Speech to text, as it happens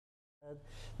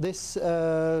This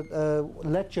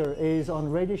lecture is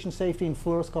on radiation safety in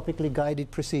fluoroscopically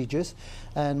guided procedures,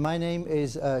 and my name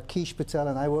is Kish Patel,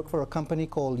 and I work for a company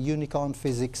called Unicorn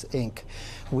Physics Inc.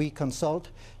 We consult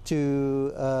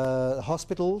to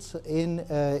hospitals in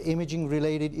imaging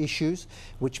related issues,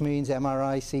 which means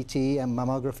MRI, CT, and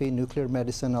mammography, nuclear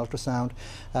medicine, ultrasound,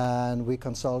 and we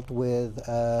consult with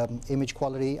image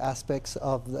quality aspects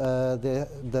of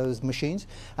those machines,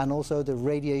 and also the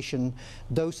radiation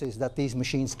doses that these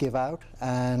machines give out,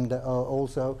 and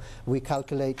also we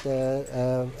calculate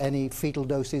any fetal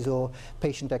doses or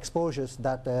patient exposures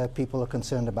that people are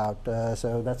concerned about.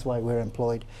 So that's why we're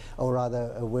employed, or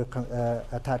rather we're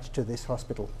attached to this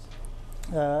hospital.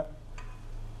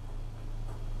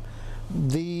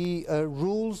 The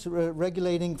rules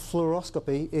regulating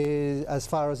fluoroscopy, as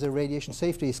far as the radiation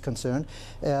safety is concerned,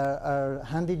 are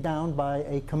handed down by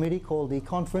a committee called the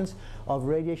Conference of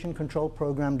Radiation Control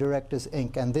Program Directors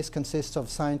Inc. And this consists of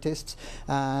scientists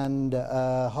and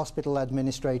hospital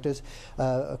administrators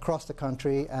across the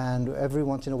country, and every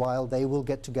once in a while they will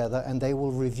get together and they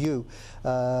will review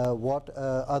what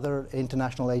other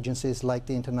international agencies like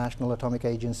the International Atomic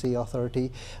Agency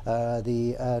Authority,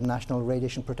 the National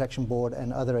Radiation Protection Board,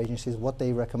 and other agencies, what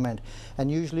they recommend.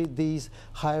 And usually these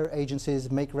higher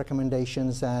agencies make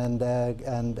recommendations, and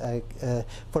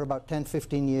for about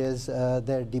 10-15 years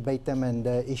they debate them, and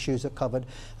issues are covered,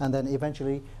 and then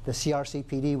eventually the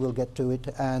CRCPD will get to it,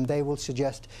 and they will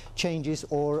suggest changes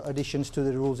or additions to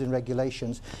the rules and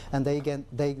regulations, and they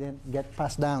then get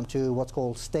passed down to what's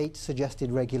called state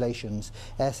suggested regulations,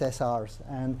 SSRs.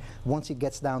 And once it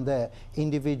gets down there,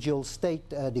 individual state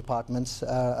departments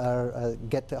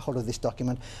get hold of this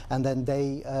document, and then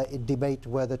they debate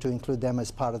whether to include them as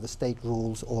part of the state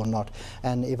rules or not.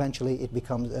 And eventually it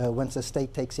becomes, once the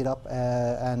state takes it up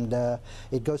and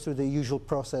it goes through the usual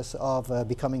process of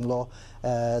becoming law,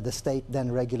 the state then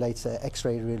regulates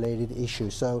X-ray related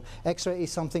issues. So X-ray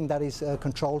is something that is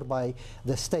controlled by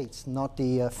the states, not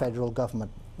the federal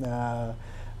government,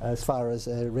 as far as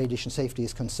radiation safety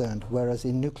is concerned. Whereas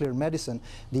in nuclear medicine,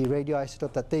 the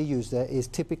radioisotope that they use there is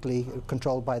typically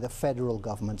controlled by the federal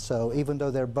government. So even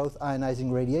though they're both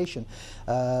ionizing radiation,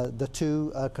 the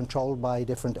two are controlled by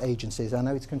different agencies. I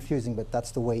know it's confusing, but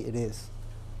that's the way it is.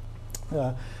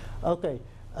 Okay.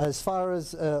 As far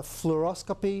as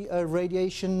fluoroscopy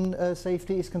radiation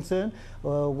safety is concerned,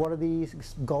 what are the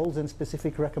goals and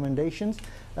specific recommendations?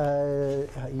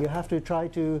 You have to try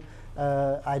to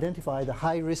identify the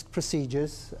high-risk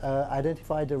procedures,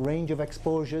 identify the range of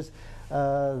exposures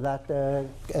that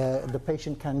the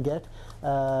patient can get,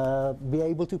 be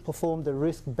able to perform the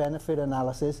risk-benefit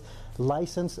analysis,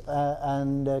 license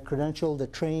and credential the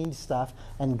trained staff,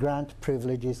 and grant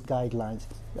privileges guidelines.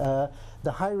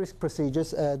 The high-risk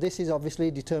procedures, this is obviously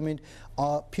determined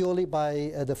purely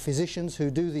by the physicians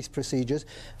who do these procedures,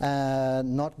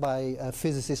 not by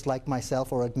physicists like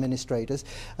myself or administrators.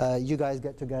 You guys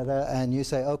get together and you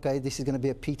say, okay, this is going to be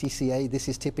a PTCA, this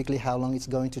is typically how long it's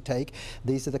going to take,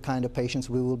 these are the kind of patients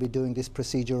we will be doing this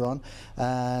procedure on,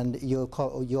 and you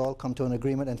all come to an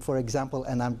agreement. And for example,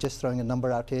 and I'm just throwing a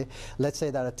number out here, let's say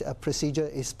that a procedure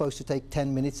is supposed to take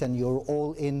 10 minutes and you're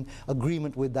all in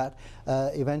agreement with that.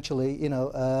 Eventually, you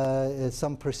know,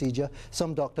 some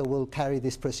doctor will carry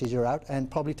this procedure out and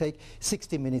probably take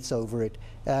 60 minutes over it,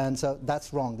 and so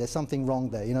that's wrong. There's something wrong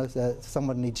there, you know.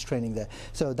 Someone needs training there.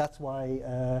 So that's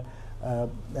why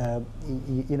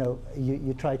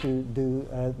you try to do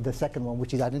the second one,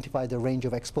 which is identify the range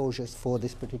of exposures for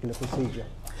this particular procedure.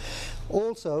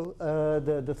 Also,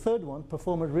 the third one,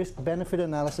 perform a risk-benefit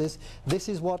analysis. This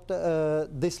is what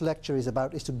this lecture is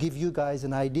about, is to give you guys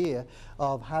an idea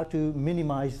of how to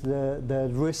minimize the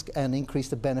risk and increase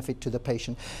the benefit to the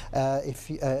patient.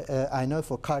 I know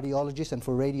for cardiologists and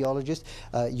for radiologists,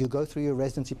 you go through your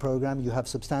residency program, you have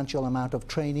substantial amount of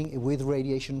training with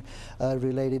radiation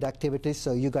related activities,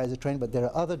 so you guys are trained, but there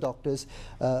are other doctors,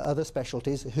 other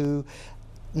specialties who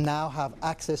now have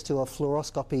access to a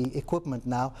fluoroscopy equipment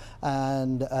now,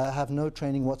 and have no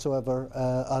training whatsoever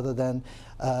other than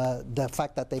the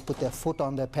fact that they put their foot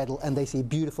on their pedal and they see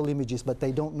beautiful images, but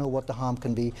they don't know what the harm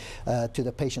can be to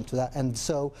the patient to that. And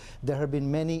so there have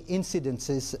been many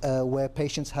incidences where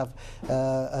patients have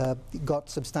got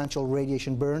substantial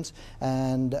radiation burns,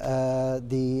 and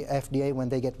the FDA, when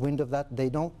they get wind of that, they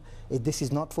don't. This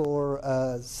is not for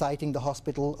citing the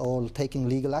hospital or taking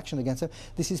legal action against them.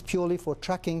 This is purely for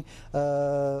tracking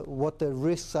what the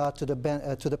risks are to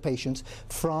the patients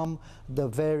from the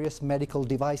various medical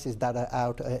devices that are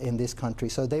out in this country.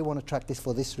 So they want to track this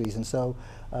for this reason. So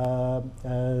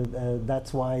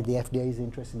that's why the FDA is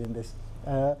interested in this.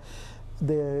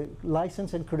 the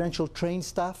licensed and credentialed trained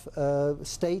staff,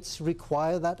 states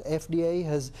require that. FDA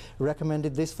has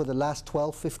recommended this for the last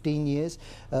 12, 15 years,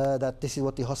 that this is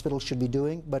what the hospital should be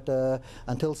doing, but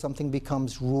until something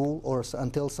becomes rule or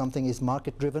until something is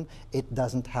market driven, it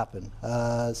doesn't happen.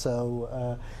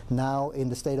 So now in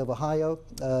the state of Ohio,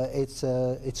 it's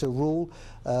a rule.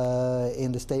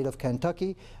 In the state of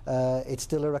Kentucky, it's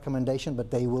still a recommendation,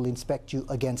 but they will inspect you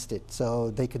against it.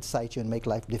 So they could cite you and make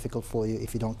life difficult for you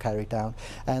if you don't carry it out.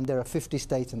 And there are 50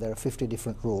 states and there are 50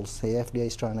 different rules. The FDA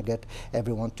is trying to get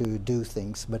everyone to do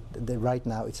things, but right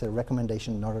now it's a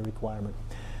recommendation, not a requirement.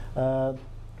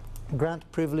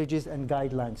 Grant privileges and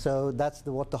guidelines. So that's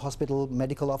what the hospital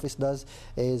medical office does,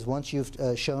 is once you've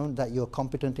shown that you're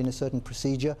competent in a certain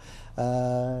procedure,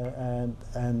 and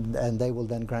they will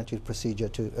then grant you procedure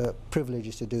to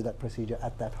privileges to do that procedure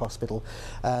at that hospital,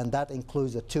 and that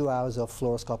includes 2 hours of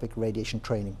fluoroscopic radiation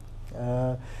training.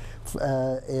 As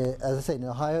I say, in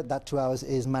Ohio, that 2 hours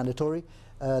is mandatory.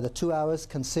 The 2 hours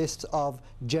consists of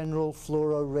general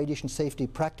fluoro radiation safety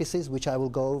practices, which I will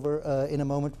go over in a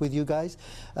moment with you guys,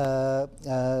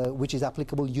 which is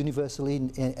applicable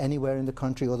universally anywhere in the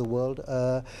country or the world.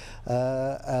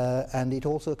 And it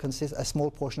also consists, a small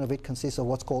portion of it consists of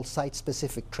what's called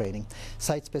site-specific training.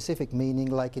 Site-specific meaning,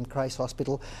 like in Christ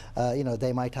Hospital, you know,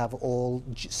 they might have all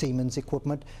Siemens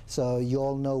equipment, so you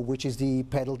all know which is the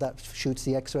pedal that shoots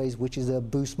the x-rays, which is a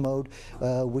boost mode,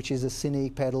 which is a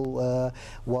cine pedal,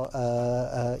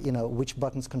 you know, which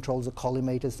buttons controls the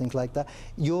collimators, things like that.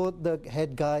 You're the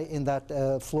head guy in that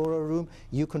fluoro room.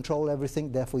 You control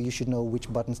everything, therefore you should know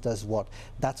which buttons does what.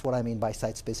 That's what I mean by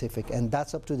site-specific, and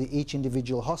that's up to each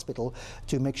individual hospital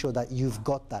to make sure that you've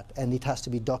got that, and it has to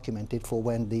be documented for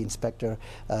when the inspector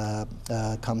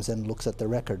comes and looks at the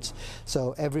records.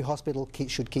 So every hospital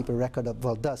should keep a record of,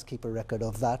 well, does keep a record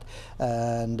of that,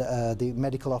 and the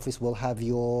medical office will have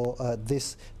your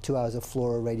this 2 hours of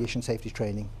fluoro radiation safety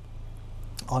training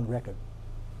on record.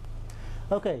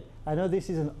 Okay, I know this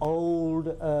is an old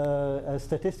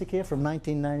statistic here from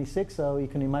 1996, so you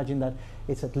can imagine that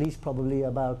it's at least probably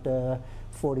about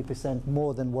 40%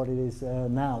 more than what it is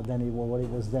now than what it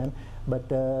was then. But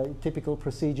typical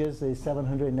procedures is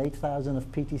 708,000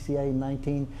 of PTCA in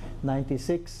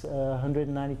 1996,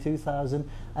 192,000,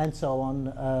 and so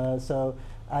on. So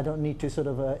I don't need to sort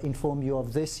of inform you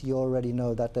of this. You already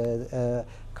know that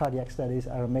cardiac studies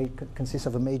are consist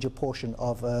of a major portion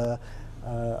of a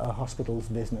hospital's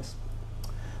business.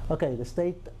 Okay, the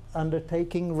state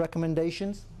undertaking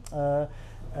recommendations. The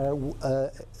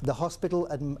hospital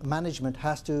management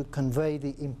has to convey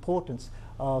the importance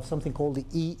of something called the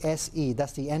ESE.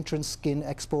 That's the entrance skin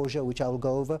exposure, which I will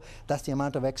go over. That's the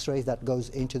amount of x-rays that goes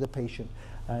into the patient.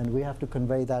 And we have to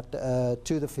convey that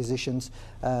to the physicians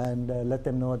and let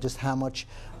them know just how much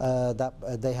that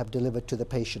they have delivered to the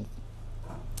patient.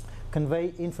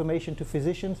 Convey information to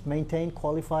physicians, maintain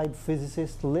qualified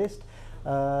physicist list.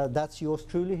 That's yours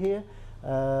truly here.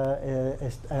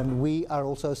 And we are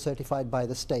also certified by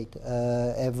the state.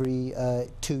 Every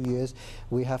 2 years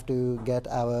we have to get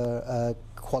our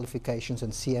qualifications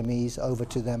and CMEs over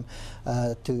to them,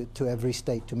 to every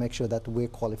state, to make sure that we're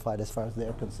qualified as far as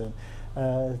they're concerned.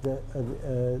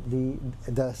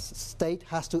 The state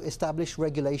has to establish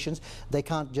regulations. They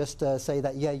can't just say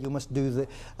that, yeah, you must do the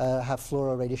have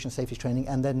fluoro radiation safety training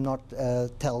and then not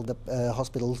tell the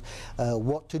hospitals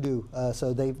what to do.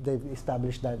 So they've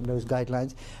established those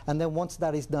guidelines, and then once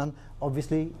that is done,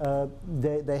 obviously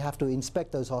they have to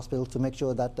inspect those hospitals to make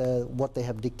sure that what they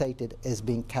have dictated is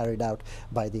being carried out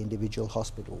by the individual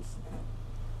hospitals.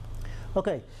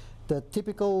 Okay. The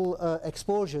typical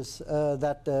exposures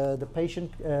that the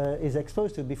patient is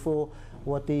exposed to before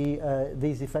what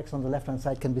these effects on the left-hand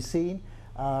side can be seen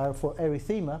are for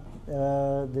erythema,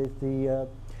 the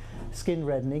skin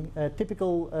reddening.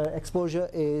 Typical exposure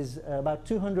is about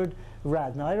 200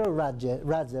 rads. Now I know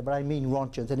rads there, but I mean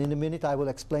Roentgens, and in a minute I will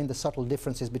explain the subtle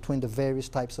differences between the various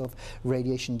types of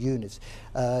radiation units.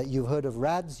 You've heard of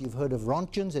rads, you've heard of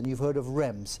Roentgens, and you've heard of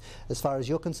REMS. As far as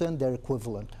you're concerned, they're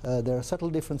equivalent. There are subtle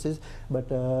differences, but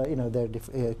you know, they're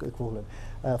equivalent.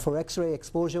 For X-ray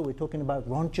exposure, we're talking about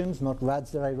Roentgens, not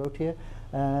rads that I wrote here,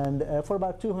 and for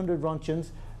about 200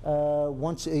 Roentgens,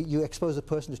 once you expose a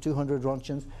person to 200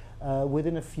 Roentgens,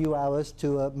 within a few hours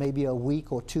to maybe a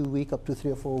week or 2 weeks, up to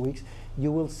 3 or 4 weeks,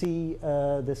 you will see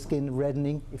the skin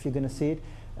reddening, if you're going to see it.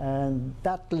 And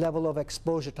that level of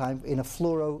exposure time in a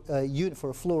fluoro unit, for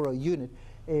a fluoro unit,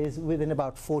 is within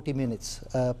about 40 minutes,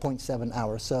 0.7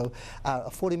 hours. So a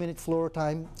 40-minute fluoro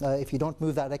time, if you don't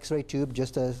move that X-ray tube,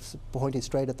 just point it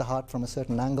straight at the heart from a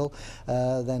certain angle,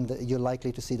 then you're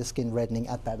likely to see the skin reddening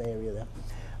at that area there.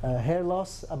 Hair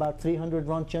loss, about 300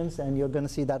 Roentgens, and you're going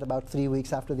to see that about 3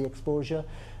 weeks after the exposure.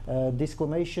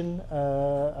 Disclamation,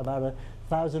 about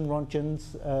 1,000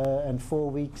 Roentgens and 4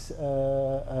 weeks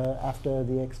after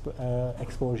the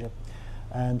exposure,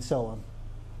 and so on.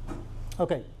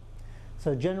 Okay,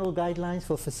 so general guidelines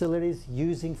for facilities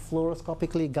using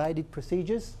fluoroscopically guided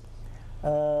procedures.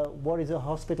 What is a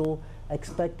hospital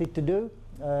expected to do?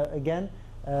 Again,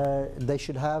 they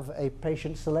should have a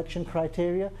patient selection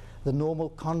criteria, the normal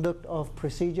conduct of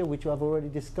procedure, which I've already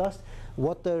discussed,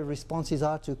 what the responses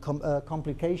are to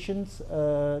complications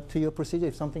to your procedure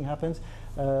if something happens,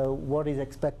 what is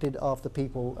expected of the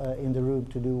people in the room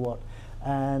to do what,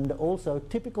 and also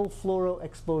typical fluoro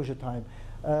exposure time.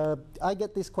 I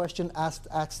get this question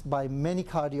asked by many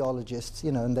cardiologists,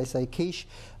 you know, and they say, Keish,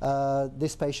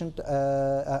 this patient,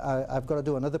 I've got to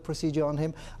do another procedure on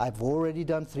him. I've already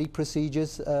done 3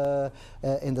 procedures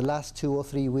in the last 2 or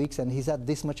 3 weeks, and he's had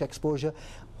this much exposure.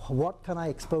 What can I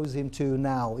expose him to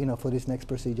now, you know, for this next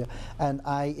procedure? And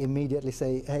I immediately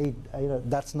say, hey, you know,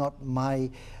 that's not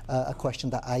a question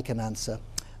that I can answer.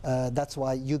 That's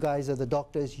why you guys are the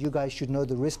doctors. You guys should know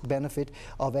the risk benefit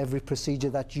of every procedure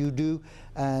that you do,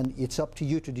 and it's up to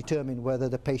you to determine whether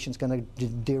the patient's going to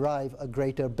derive a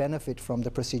greater benefit from the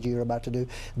procedure you're about to do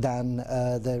than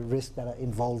the risks that are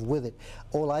involved with it.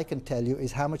 All I can tell you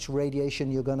is how much radiation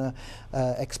you're going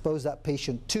to expose that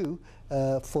patient to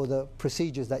for the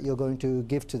procedures that you're going to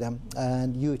give to them,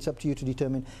 and it's up to you to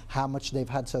determine how much they've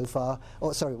had so far,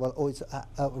 or sorry, well, or it's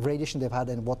radiation they've had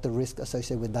and what the risk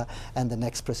associated with that, and the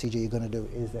next procedure you're going to do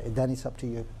is then it's up to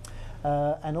you.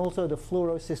 And also the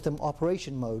fluoro system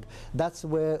operation mode. That's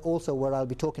where I'll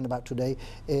be talking about today,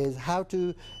 is how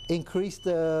to increase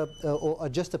the or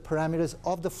adjust the parameters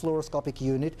of the fluoroscopic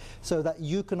unit so that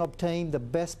you can obtain the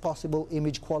best possible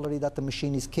image quality that the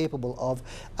machine is capable of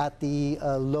at the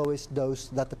lowest dose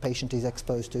that the patient is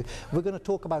exposed to. We're going to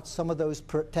talk about some of those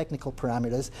technical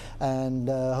parameters, and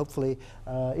hopefully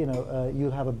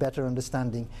you'll have a better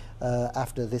understanding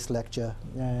after this lecture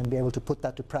and be able to put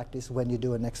that to practice when you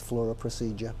do a next fluoro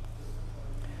procedure.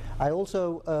 I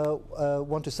also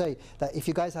want to say that if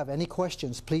you guys have any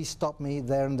questions, please stop me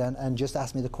there and then and just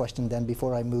ask me the question then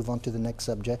before I move on to the next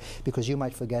subject, because you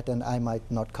might forget and I might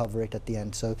not cover it at the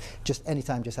end. So just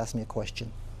anytime, just ask me a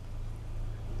question.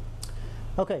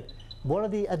 Okay, what are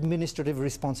the administrative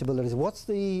responsibilities? What's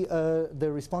the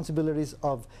responsibilities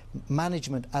of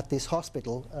management at this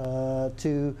hospital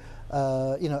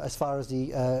as far as the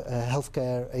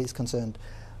healthcare is concerned?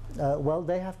 Well,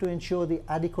 they have to ensure the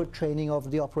adequate training of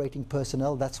the operating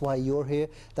personnel. That's why you're here.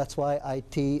 That's why I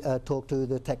talk to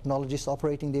the technologists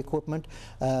operating the equipment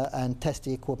and test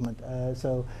the equipment.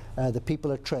 So the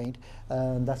people are trained,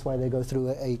 and that's why they go through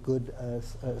a good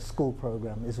school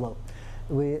program as well.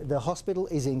 The hospital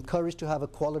is encouraged to have a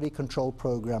quality control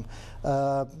program.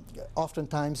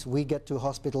 Oftentimes we get to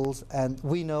hospitals and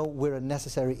we know we're a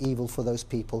necessary evil for those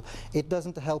people. It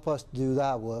doesn't help us do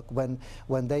our work when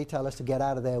they tell us to get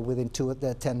out of there within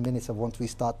 10 minutes of once we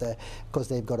start there, because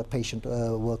they've got a patient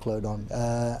workload on.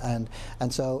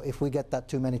 And so if we get that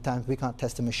too many times, we can't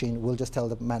test the machine. We'll just tell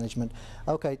the management,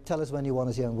 okay, tell us when you want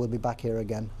us here and we'll be back here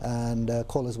again, and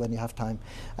call us when you have time.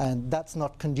 And that's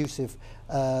not conducive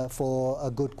for a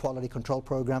good quality control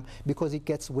program, because it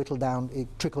gets whittled down, it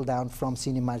trickles down from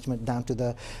senior management down to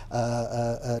the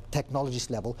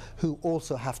technologist level, who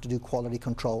also have to do quality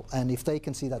control. And if they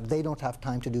can see that they don't have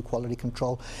time to do quality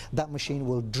control, that machine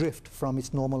will drift from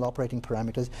its normal operating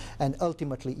parameters, and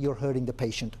ultimately you're hurting the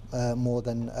patient more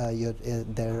than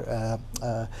they're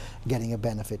getting a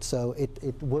benefit. So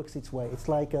it works its way. It's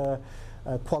like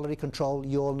quality control.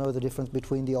 You all know the difference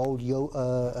between the old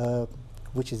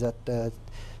which is that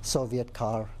Soviet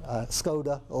car,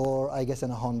 Skoda, or I guess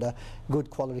in a Honda. Good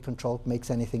quality control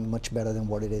makes anything much better than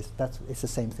what it is. It's the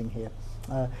same thing here.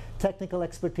 Technical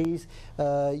expertise,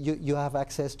 you have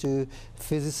access to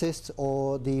physicists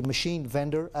or the machine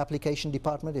vendor application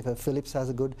department. If Philips has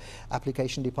a good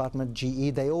application department,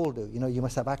 GE, they all do. You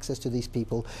must have access to these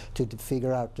people to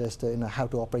figure out just how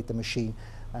to operate the machine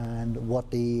and what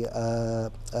the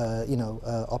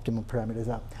optimum parameters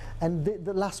are. And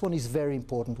the last one is very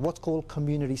important, what's called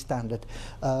community standard.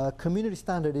 Community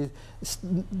standard is,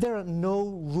 there are no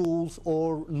rules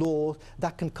or laws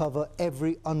that can cover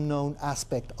every unknown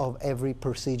aspect of every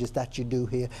procedures that you do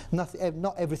here. Not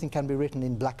everything can be written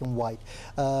in black and white.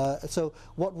 So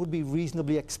what would be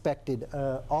reasonably expected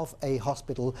of a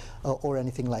hospital or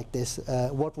anything like this?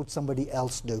 What would somebody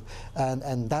else do?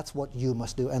 And that's what you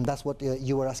must do, and that's what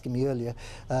you were asking me earlier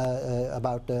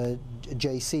about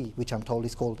JC, which I'm told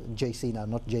is called JC now,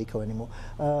 not JCO anymore,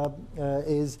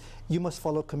 is you must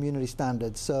follow community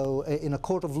standards. So in a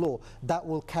court of law, that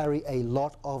will carry a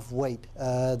lot of weight.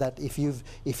 That if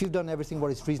you've done everything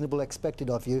what is reasonable expected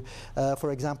of you,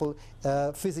 for example,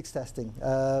 physics testing.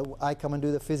 I come and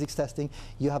do the physics testing.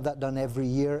 You have that done every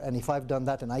year, and if I've done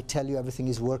that and I tell you everything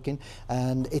is working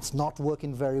and it's not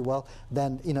working very well,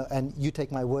 then and you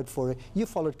take my word for it. You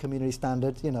followed community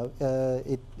standards.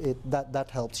 That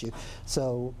helps you.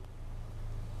 So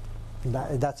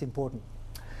that's important.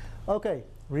 Okay,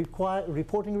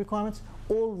 reporting requirements.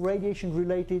 All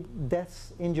radiation-related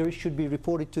deaths, injuries should be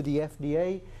reported to the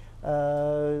FDA.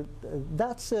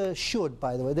 That's should,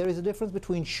 by the way. There is a difference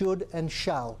between should and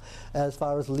shall as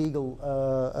far as legal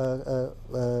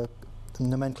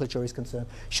nomenclature is concerned.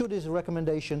 Should is a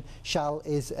recommendation, shall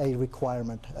is a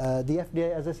requirement. The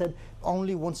FDA, as I said,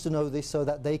 only wants to know this so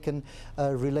that they can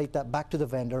relate that back to the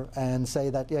vendor and say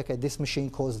that, yeah, okay, this machine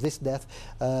caused this death,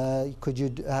 could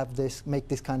you have this, make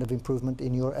this kind of improvement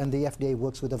in your, and the FDA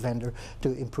works with the vendor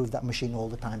to improve that machine all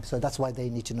the time. So that's why they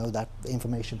need to know that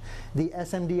information. The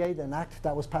SMDA, an act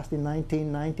that was passed in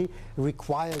 1990,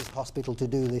 requires hospital to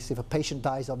do this. If a patient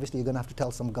dies, obviously you're going to have to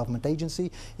tell some government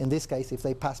agency. In this case, if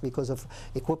they pass because of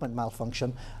equipment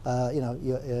malfunction,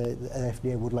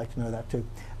 FDA would like to know that too.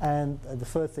 And the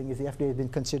third thing is the FDA has been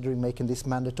considering making this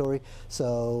mandatory.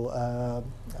 So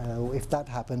if that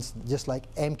happens, just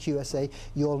like MQSA,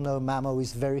 you all know MAMO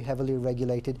is very heavily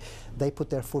regulated. They put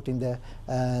their foot in there,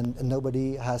 and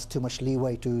nobody has too much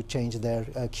leeway to change their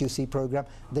QC program.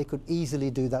 They could easily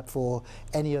do that for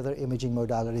any other imaging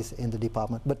modalities in the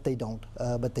department, but they don't.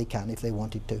 But they can if they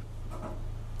wanted to.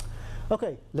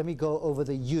 Okay, let me go over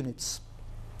the units.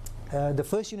 The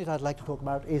first unit I'd like to talk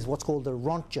about is what's called the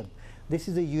Rontgen. This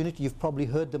is a unit you've probably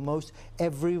heard the most.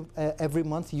 Every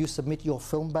month you submit your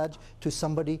film badge to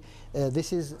somebody.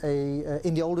 This is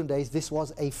in the olden days, this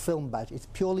was a film badge. It's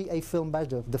purely a film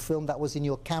badge, the film that was in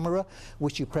your camera,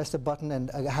 which you pressed a button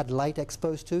and had light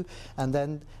exposed to, and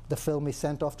then the film is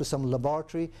sent off to some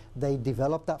laboratory. They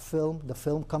develop that film. The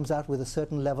film comes out with a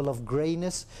certain level of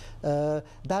grayness.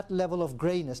 That level of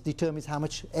grayness determines how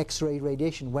much X-ray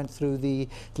radiation went through the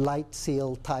light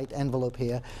seal tight envelope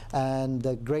here, and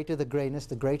the greater the grayness,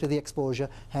 the greater the exposure,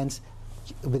 hence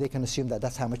they can assume that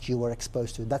that's how much you were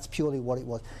exposed to. That's purely what it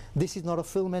was. This is not a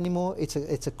film anymore. It's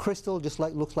a crystal, just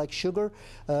like looks like sugar.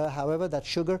 However, that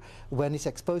sugar, when it's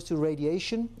exposed to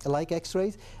radiation, like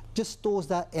X-rays, just stores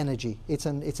that energy. It's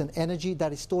an energy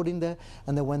that is stored in there,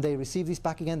 and then when they receive this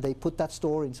back again, they put that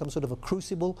store in some sort of a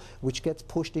crucible, which gets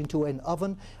pushed into an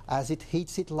oven. As it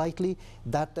heats it lightly,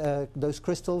 that those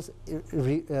crystals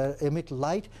emit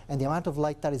light, and the amount of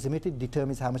light that is emitted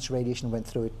determines how much radiation went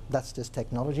through it. That's just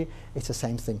technology. It's the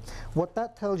same thing. What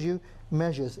that tells you,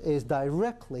 measures, is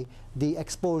directly the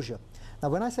exposure. Now,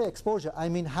 when I say exposure, I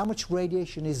mean how much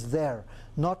radiation is there,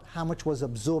 not how much was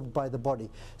absorbed by the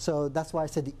body. So that's why I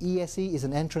said the ESE is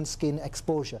an entrance skin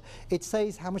exposure. It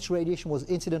says how much radiation was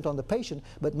incident on the patient,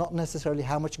 but not necessarily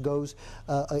how much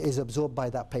is absorbed by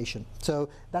that patient. So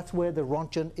that's where the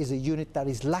Rontgen is a unit that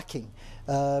is lacking,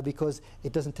 because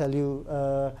it doesn't tell you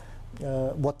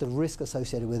what the risk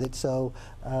associated with it. So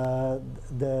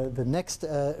the next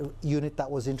unit that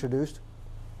was introduced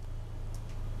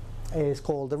is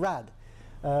called the RAD.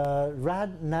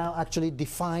 RAD now actually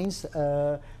defines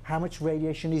how much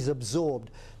radiation is absorbed.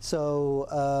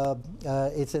 So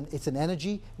it's an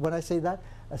energy. When I say that,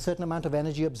 a certain amount of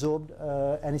energy absorbed,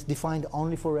 and it's defined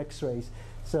only for X-rays.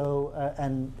 So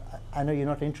and I know you're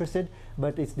not interested,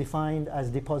 but it's defined as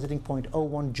depositing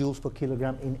 0.01 joules per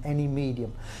kilogram in any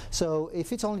medium. So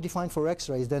if it's only defined for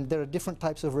X-rays, then there are different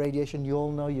types of radiation. You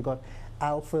all know you've got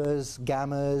alphas,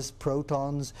 gammas,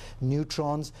 protons,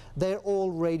 neutrons. They're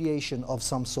all radiation of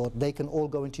some sort. They can all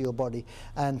go into your body,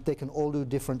 and they can all do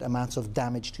different amounts of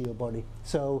damage to your body.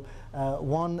 So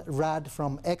one rad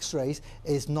from X-rays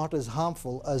is not as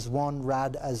harmful as one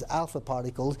rad as alpha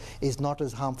particles, is not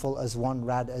as harmful as one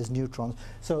rad as neutrons.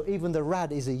 So even the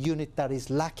rad is a unit that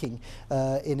is lacking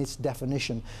in its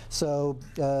definition. So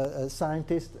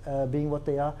scientists, being what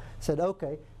they are, said,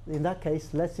 okay, in that case,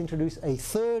 let's introduce a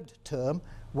third term,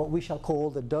 what we shall call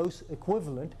the dose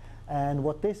equivalent. And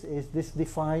what this is, this is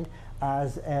defined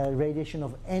as radiation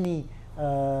of any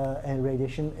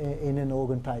radiation in an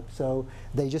organ type. So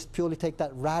they just purely take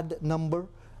that rad number,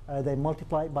 they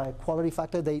multiply it by a quality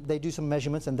factor, they do some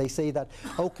measurements, and they say that,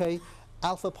 okay,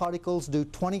 alpha particles do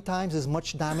 20 times as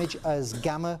much damage as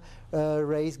gamma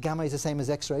rays. Gamma is the same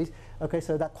as X-rays. Okay,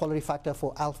 so that quality factor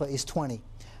for alpha is 20.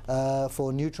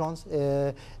 For neutrons,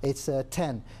 it's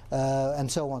 10,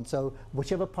 and so on. So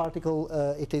whichever particle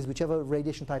it is, whichever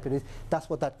radiation type it is, that's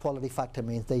what that quality factor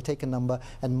means. They take a number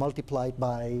and multiply it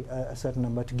by a certain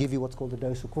number to give you what's called the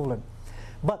dose equivalent.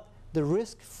 But the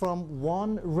risk from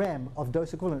 1 rem of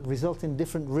dose equivalent results in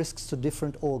different risks to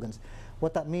different organs.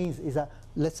 What that means is that,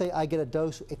 let's say I get a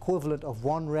dose equivalent of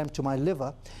 1 rem to my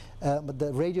liver, but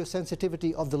the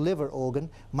radiosensitivity of the liver organ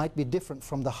might be different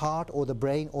from the heart or the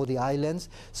brain or the eye lens.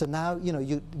 So now, you know,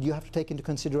 you have to take into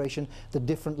consideration the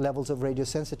different levels of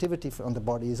radiosensitivity on the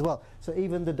body as well. So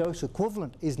even the dose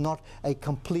equivalent is not a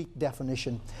complete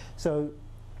definition. So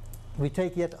we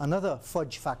take yet another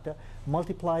fudge factor,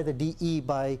 multiply the DE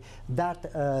by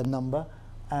that number,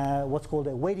 what's called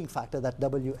a weighting factor, that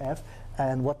WF,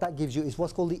 and what that gives you is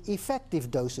what's called the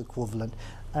effective dose equivalent.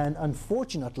 And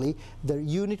unfortunately, the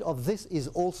unit of this is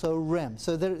also rem.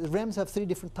 So the rems have 3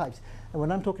 different types. And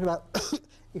when I'm talking about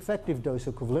effective dose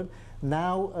equivalent,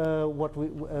 now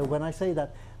when I say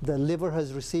that the liver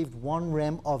has received 1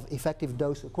 rem of effective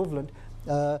dose equivalent,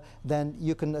 then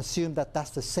you can assume that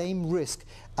that's the same risk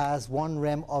as 1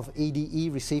 rem of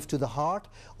EDE received to the heart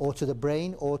or to the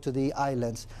brain or to the eye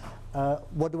lens.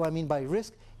 What do I mean by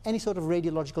risk? Any sort of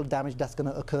radiological damage that's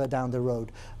going to occur down the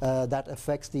road that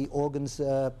affects the organ's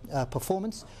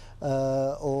performance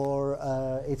or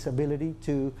its ability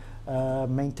to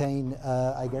maintain,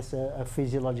 I guess, a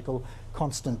physiological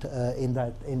constant in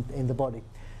the body.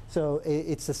 So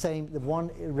it's the same. The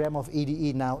 1 rem of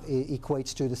EDE now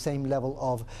equates to the same level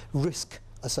of risk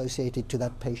associated to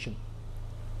that patient.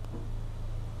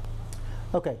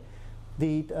 Okay.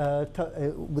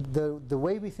 The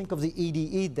way we think of the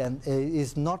EDE then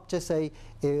is not just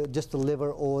just the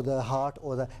liver or the heart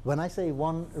or the. When I say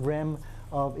 1 rem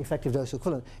of effective dose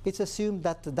equivalent, it's assumed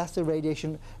that that's the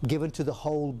radiation given to the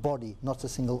whole body, not a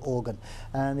single organ,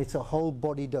 and it's a whole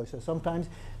body dose. So sometimes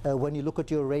when you look at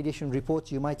your radiation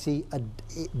reports, you might see a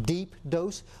deep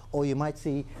dose or you might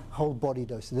see whole body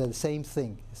dose. They're the same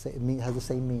thing. It has the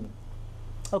same meaning.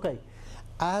 Okay,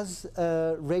 as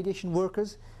radiation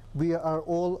workers, we are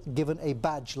all given a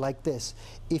badge like this.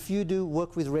 If you do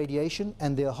work with radiation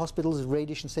and the hospital's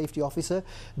radiation safety officer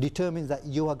determines that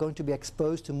you are going to be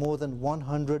exposed to more than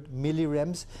 100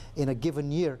 millirems in a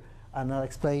given year, and I'll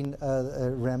explain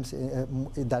rems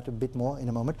that a bit more in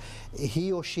a moment,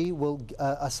 he or she will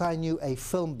assign you a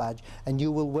film badge, and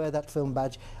you will wear that film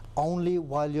badge only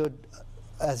while you're,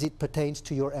 as it pertains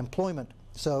to your employment.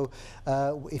 So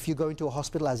if you go into a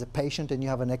hospital as a patient and you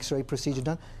have an X-ray procedure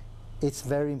done, it's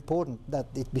very important that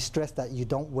it be stressed that you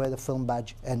don't wear the film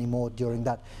badge anymore during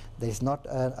that. There's not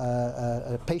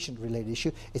a patient-related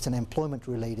issue, it's an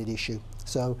employment-related issue.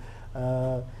 So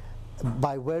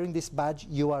by wearing this badge,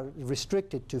 you are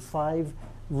restricted to 5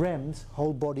 rems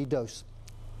whole body dose.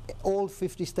 All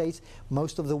 50 states,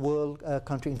 most of the world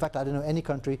country, in fact I don't know any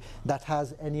country that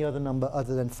has any other number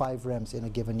other than 5 rems in a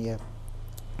given year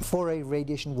for a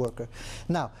radiation worker.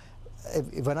 Now,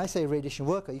 when I say radiation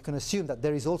worker, you can assume that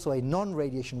there is also a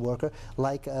non-radiation worker,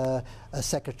 like a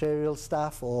secretarial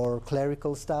staff or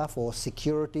clerical staff or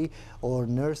security or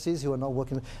nurses who are not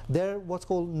working. They're what's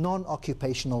called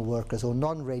non-occupational workers or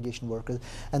non-radiation workers,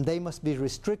 and they must be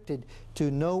restricted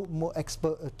to no more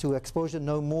exposure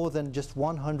no more than just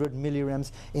 100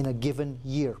 millirems in a given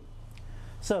year.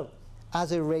 So,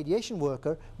 as a radiation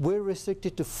worker, we're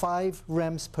restricted to 5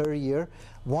 rems per year.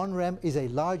 1 rem is a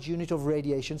large unit of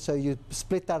radiation, so you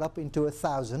split that up into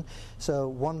 1,000. So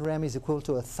 1 rem is equal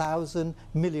to 1,000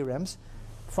 millirems.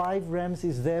 5 rems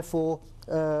is therefore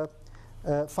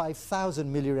 5,000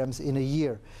 millirems in a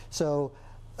year. So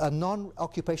a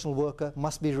non-occupational worker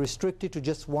must be restricted to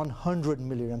just 100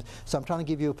 millirems. So I'm trying to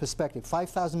give you a perspective.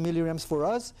 5,000 millirems for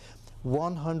us,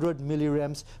 100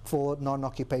 millirems for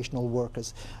non-occupational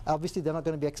workers. Obviously they're not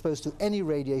going to be exposed to any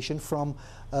radiation from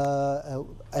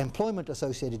employment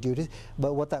associated duties,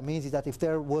 but what that means is that if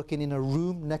they're working in a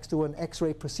room next to an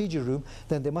X-ray procedure room,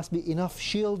 then there must be enough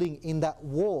shielding in that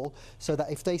wall so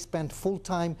that if they spend full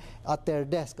time at their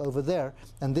desk over there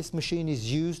and this machine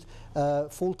is used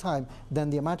full time,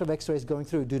 then the amount of X-rays going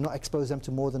through do not expose them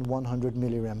to more than 100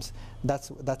 millirems.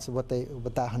 That's what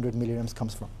that 100 millirems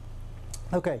comes from.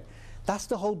 Okay. That's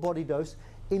the whole body dose.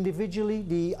 Individually,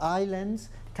 the eye lens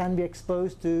can be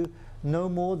exposed to no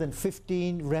more than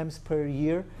 15 rems per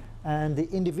year, and the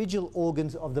individual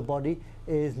organs of the body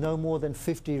is no more than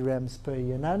 50 rems per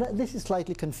year. Now this is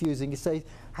slightly confusing. It says,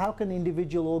 how can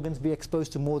individual organs be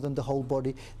exposed to more than the whole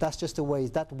body? That's just a way.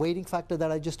 That weighting factor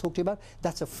that I just talked to you about,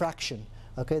 that's a fraction.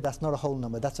 Okay, that's not a whole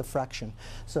number, that's a fraction.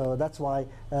 So that's why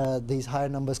these higher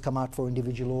numbers come out for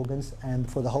individual organs, and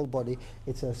for the whole body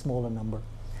it's a smaller number.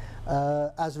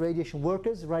 As radiation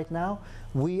workers right now,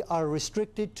 we are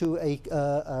restricted to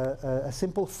a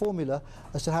simple formula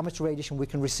as to how much radiation we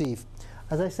can receive.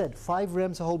 As I said, 5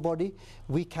 rems a whole body.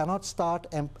 We cannot start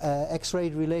X-ray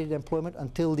related employment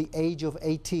until the age of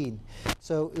 18.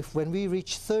 So if when we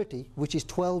reach 30, which is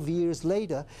 12 years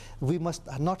later, we must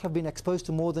not have been exposed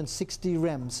to more than 60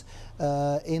 rems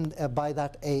by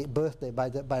that birthday, by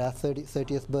our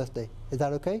 30th birthday. Is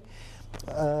that okay?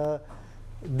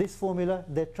 This formula,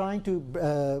 they're trying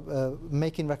to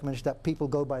make in recommendation that people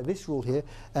go by this rule here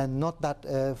and not that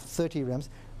 30 rems.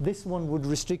 This one would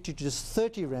restrict you to just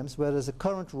 30 rems, whereas the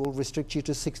current rule restricts you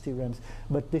to 60 rems.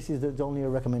 But this is only a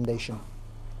recommendation.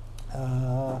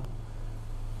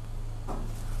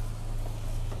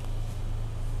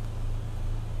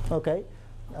 Okay,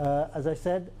 as I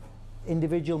said,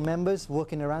 individual members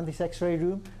working around this X-ray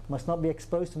room must not be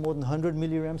exposed to more than 100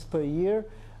 millirems per year.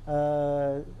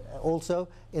 Also,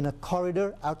 in a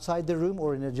corridor outside the room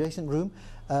or in an adjacent room,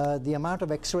 the amount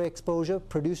of X-ray exposure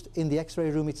produced in the X-ray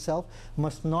room itself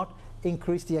must not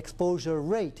increase the exposure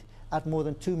rate at more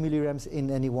than 2 millirems in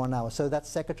any 1 hour. So that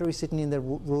secretary sitting in the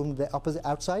room the opposite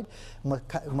outside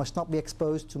must not be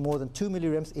exposed to more than 2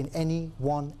 millirems in any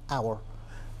 1 hour,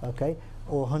 okay,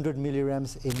 or 100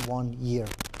 millirems in 1 year.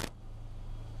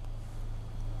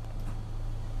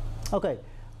 Okay,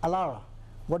 ALARA.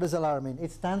 What does ALARA mean?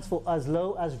 It stands for as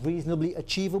low as reasonably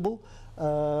achievable,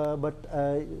 but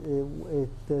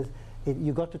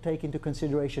you got to take into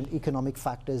consideration economic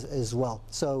factors as well.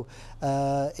 So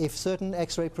if certain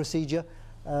X-ray procedure,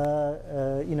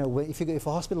 if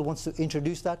a hospital wants to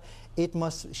introduce that, it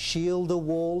must shield the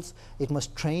walls, it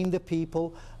must train the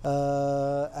people,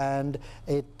 and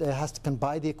it can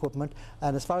buy the equipment.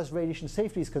 And as far as radiation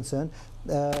safety is concerned,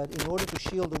 in order to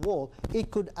shield the wall, it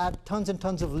could add tons and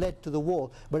tons of lead to the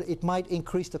wall, but it might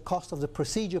increase the cost of the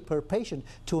procedure per patient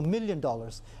to $1 million.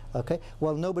 Okay,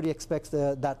 well, nobody expects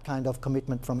that kind of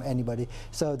commitment from anybody,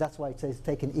 so that's why it says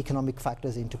taking economic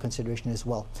factors into consideration as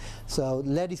well. So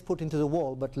lead is put into the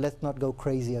wall, but let's not go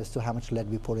crazy as to how much lead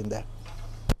we put in there.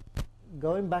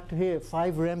 Going back to here,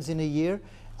 5 rems in a year.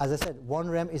 As I said, 1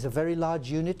 rem is a very large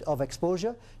unit of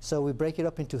exposure, so we break it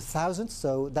up into thousands,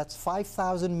 so that's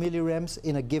 5,000 millirems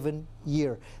in a given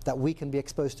year that we can be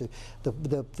exposed to.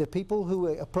 The people who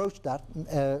approach that,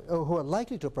 or who are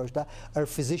likely to approach that, are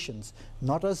physicians,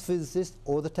 not us physicists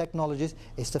or the technologists.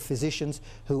 It's the physicians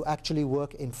who actually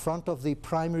work in front of the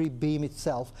primary beam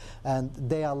itself, and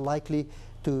they are likely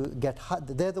to get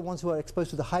they're the ones who are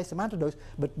exposed to the highest amount of dose,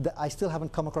 but I still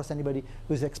haven't come across anybody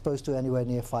who's exposed to anywhere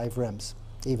near 5 rems.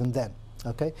 Even then,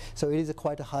 okay? So it is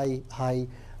quite a high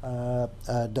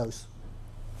dose.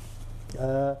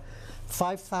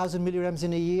 5,000 millirems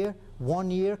in a year, 1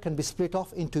 year can be split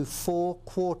off into 4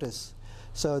 quarters.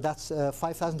 So that's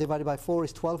 5,000 divided by 4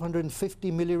 is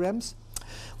 1,250 millirems.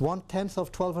 1/10 of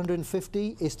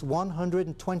 1,250 is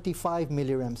 125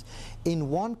 millirems. In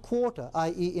 1 quarter,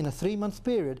 i.e. in a 3-month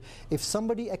period, if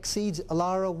somebody exceeds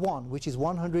ALARA 1, which is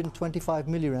 125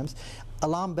 millirems,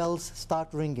 alarm bells start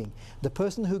ringing. The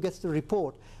person who gets the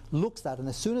report looks at, and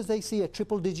as soon as they see a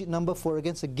triple-digit number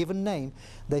against a given name,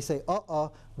 they say,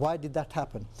 why did that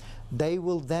happen? They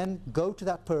will then go to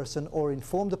that person or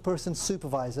inform the person's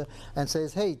supervisor and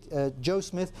says, hey, Joe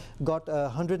Smith got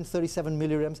 137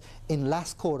 millirems in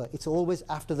last quarter. It's always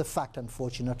after the fact,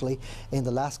 unfortunately, in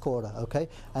the last quarter, okay?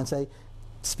 And say,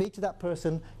 speak to that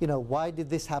person, why did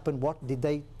this happen? What did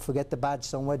they forget the badge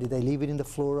somewhere? Did they leave it in the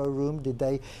fluoro room? Did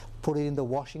they put it in the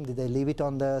washing? Did they leave it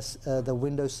on the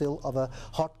windowsill of a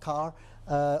hot car?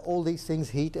 All these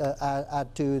things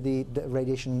add to the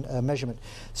radiation measurement.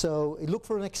 So look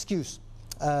for an excuse.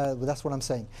 That's what I'm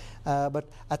saying. But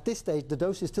at this stage, the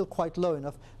dose is still quite low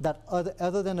enough that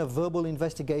other than a verbal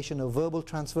investigation or verbal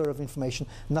transfer of information,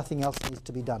 nothing else needs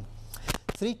to be done.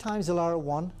 3 times ALARA 1,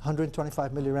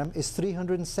 125 millirem, is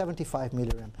 375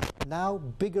 millirem. Now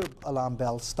bigger alarm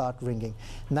bells start ringing.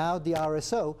 Now the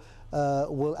RSO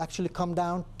will actually come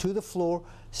down to the floor,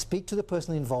 speak to the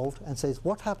person involved and says,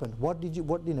 what happened?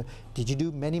 Did you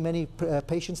do many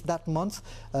patients that month?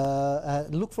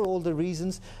 Look for all the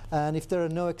reasons, and if there are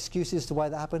no excuses to why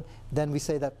that happened, then we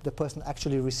say that the person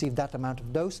actually received that amount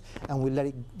of dose, and we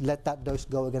let that dose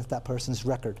go against that person's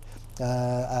record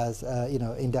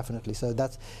indefinitely. So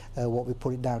that's what we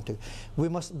put it down to. We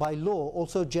must, by law,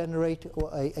 also generate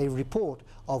a report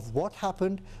of what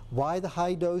happened, why the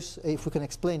high dose, if we can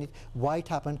explain it, why it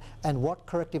happened, and what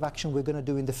corrective action we're going to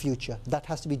do in the future. That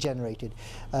has to be generated.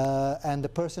 And the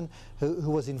person who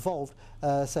was involved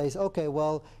says, okay,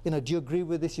 well, do you agree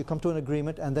with this? You come to an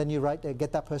agreement, and then you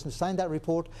get that person to sign that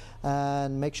report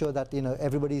and make sure that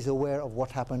everybody is aware of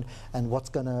what happened and what's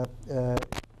going to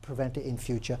prevent it in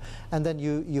future. And then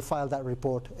you file that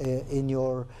report in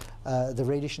your the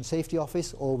radiation safety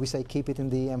office, or we say keep it in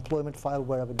the employment file,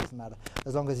 wherever, it doesn't matter,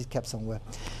 as long as it's kept somewhere.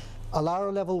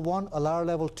 ALARA level 1, ALARA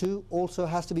level 2 also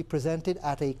has to be presented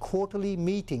at a quarterly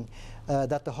meeting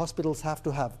that the hospitals have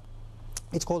to have.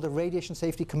 It's called the Radiation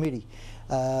Safety Committee,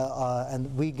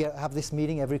 and we have this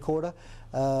meeting every quarter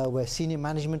where senior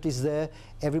management is there,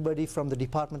 everybody from the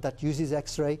department that uses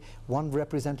X-ray, one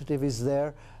representative is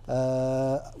there,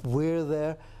 we're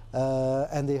there,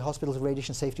 and the hospital's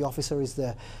radiation safety officer is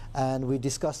there, and we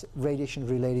discuss radiation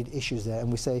related issues there, and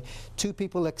we say 2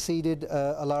 people exceeded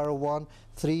ALARA 1,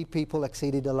 3 people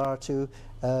exceeded ALARA 2,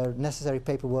 necessary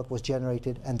paperwork was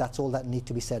generated, and that's all that need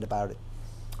to be said about it.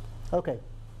 Okay.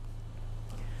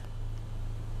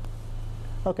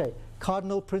 Okay,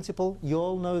 cardinal principle, you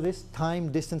all know this,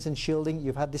 time, distance and shielding.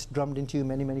 You've had this drummed into you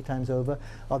many, many times over.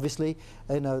 Obviously,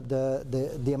 you know,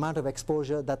 the amount of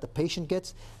exposure that the patient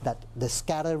gets, that the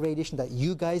scatter radiation that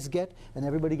you guys get and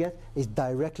everybody gets is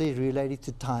directly related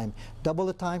to time. Double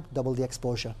the time, double the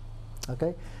exposure.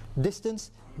 Okay, distance,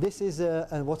 this is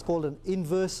what's called an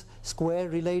inverse square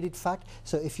related fact.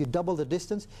 So if you double the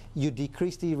distance, you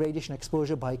decrease the radiation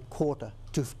exposure by quarter,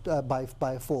 to by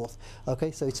a fourth. Okay,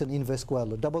 so it's an inverse square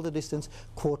law. Double the distance,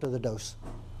 quarter the dose.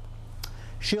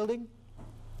 Shielding.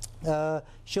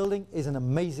 Shielding is an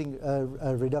amazing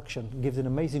reduction, gives an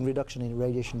amazing reduction in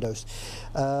radiation dose.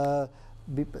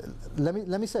 Let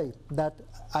me say that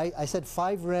I said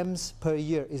 5 rems per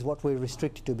year is what we're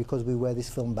restricted to because we wear this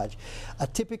film badge. A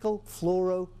typical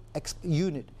fluoro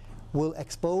unit will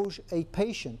expose a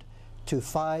patient to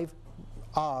 5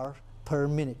 R per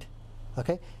minute.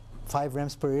 Okay, 5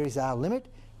 rems per year is our limit.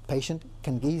 Patient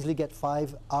can easily get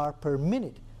 5 R per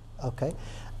minute. Okay,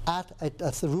 at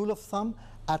a rule of thumb,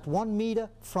 at 1 meter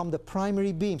from the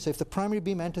primary beam. So if the primary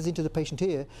beam enters into the patient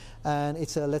here, and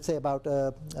it's let's say about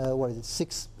what is it,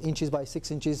 6 inches by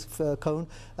 6 inches cone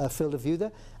field of view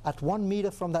there. At 1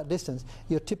 meter from that distance,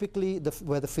 you're typically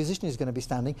where the physician is going to be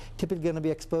standing, typically going to be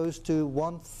exposed to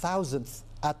 1,000th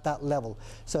at that level.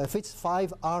 So if it's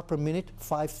 5 R per minute,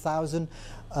 5,000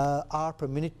 R per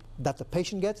minute that the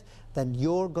patient gets, then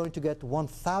you're going to get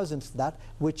 1,000th that,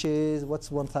 which is what's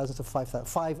 1,000th of 5,000?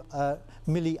 5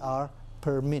 milli R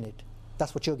per minute.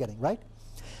 That's what you're getting, right?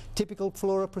 Typical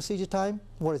fluoro procedure time,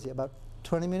 what is it, about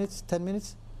 20 minutes, 10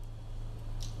 minutes?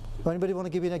 Anybody want to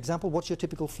give you an example? What's your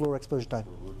typical fluoro exposure time?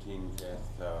 Routine death,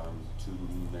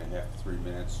 2.5, 3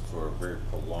 minutes for a very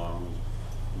prolonged,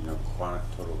 chronic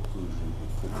total occlusion.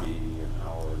 It could be an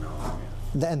hour and a half.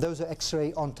 And those are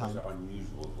X-ray on time? Those are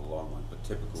unusual, the long ones, but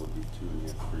typical would be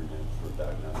 2.5, 3 minutes for a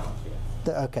diagnostic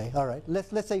death. Okay, all right.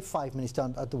 Let's say 5 minutes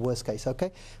down at the worst case,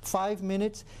 okay? 5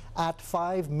 minutes at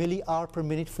 5 milli R per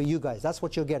minute for you guys. That's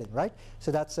what you're getting, right?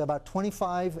 So that's about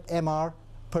 25 MR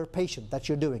per patient that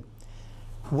you're doing.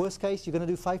 Worst case, you're going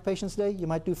to do 5 patients a day. You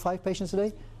might do 5 patients a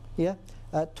day. Yeah?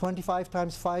 25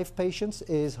 times 5 patients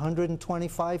is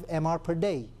 125 MR per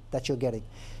day that you're getting.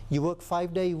 You work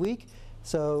 5-day week,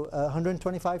 so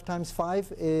 125 times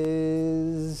 5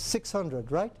 is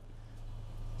 600, right?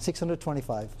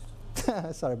 625.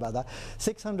 Sorry about that.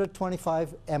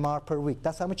 625 MR per week.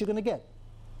 That's how much you're going to get,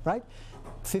 right?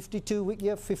 52 weeks,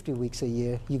 yeah, 50 weeks a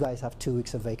year. You guys have 2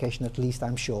 weeks of vacation at least,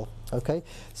 I'm sure. Okay,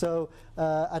 so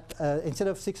instead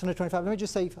of 625, let me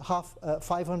just say half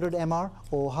 500 MR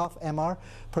or half MR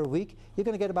per week. You're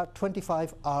going to get about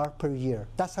 25 R per year.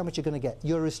 That's how much you're going to get.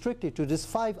 You're restricted to just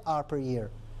 5 R per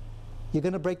year. You're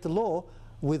going to break the law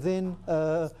within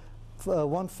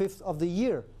 1/5 of the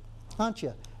year, aren't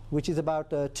you? Which is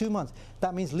about 2 months.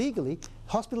 That means legally,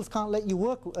 hospitals can't let you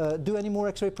work, do any more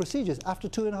X-ray procedures after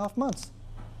 2.5 months.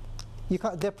 You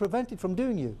can't, they're prevented from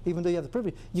doing you, even though you have the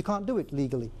privilege. You can't do it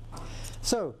legally.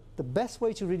 So the best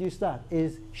way to reduce that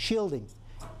is shielding.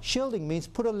 Shielding means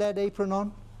put a lead apron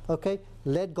on, okay?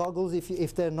 Lead goggles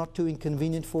if they're not too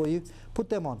inconvenient for you, put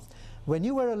them on. When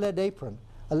you wear a lead apron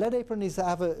is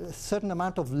have a certain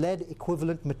amount of lead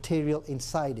equivalent material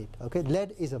inside it. Okay,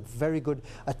 lead is a very good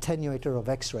attenuator of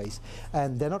X-rays,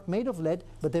 and they're not made of lead,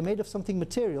 but they're made of something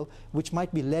material which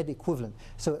might be lead equivalent.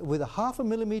 So with a 0.5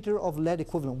 millimeter of lead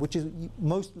equivalent, which is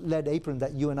most lead apron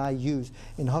that you and I use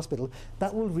in hospital,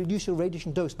 that will reduce your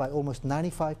radiation dose by almost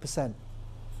 95%.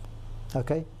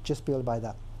 Okay, just build by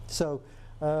that. So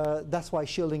that's why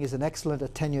shielding is an excellent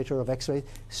attenuator of X-rays.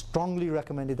 Strongly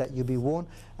recommended that you be worn,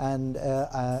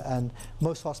 and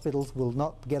most hospitals will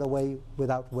not get away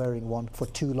without wearing one for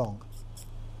too long.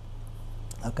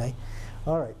 Okay,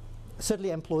 all right.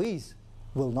 Certainly employees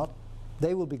will not.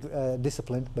 They will be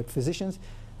disciplined, but physicians,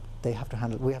 they have to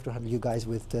handle. We have to handle you guys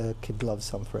with kid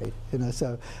gloves, I'm afraid.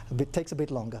 So it takes a bit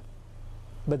longer.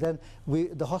 But then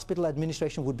the hospital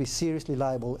administration would be seriously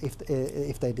liable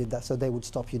if they did that, so they would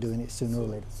stop you doing it sooner or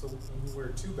later. So when you wear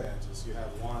two badges, you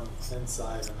have one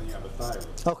inside and then you have a thyroid.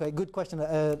 Okay, good question.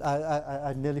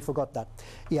 I nearly forgot that.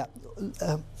 Yeah.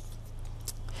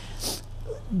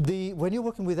 When you're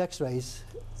working with X-rays,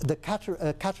 the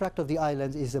cataract of the eye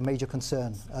lens is a major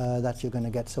concern that you're going to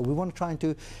get. So we want to try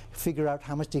to figure out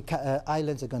how much the eye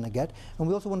lens are going to get, and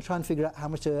we also want to try and figure out how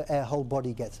much a whole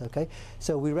body gets. Okay,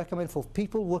 so we recommend for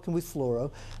people working with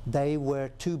fluoro, they wear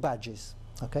two badges.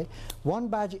 Okay, one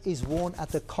badge is worn at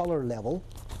the collar level,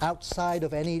 outside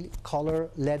of any collar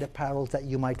lead apparel that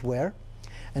you might wear,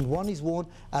 and one is worn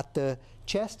at the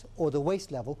chest or the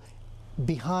waist level,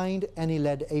 behind any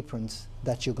lead aprons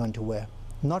that you're going to wear.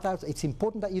 Not out. It's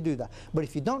important that you do that. But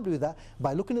if you don't do that,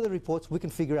 by looking at the reports, we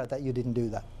can figure out that you didn't do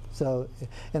that. So,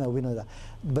 we know that.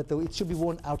 But it should be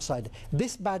worn outside.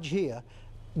 This badge here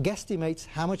guesstimates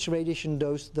how much radiation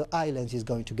dose the eye lens is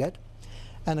going to get,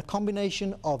 and a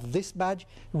combination of this badge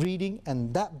reading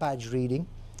and that badge reading,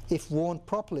 if worn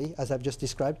properly, as I've just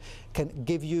described, can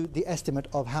give you the estimate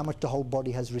of how much the whole body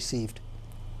has received.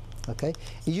 Okay.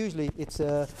 Usually, it's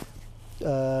the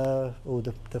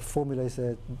formula is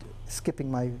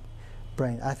skipping my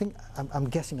brain. I think I'm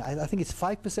guessing. I think it's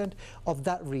 5% of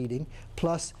that reading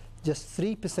plus just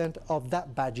 3% of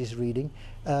that badge's reading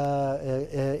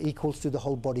equals to the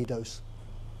whole body dose.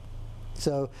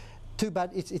 So,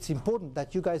 it's important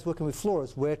that you guys working with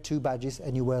fluoros wear two badges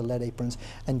and you wear lead aprons,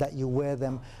 and that you wear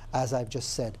them as I've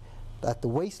just said, at the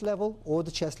waist level or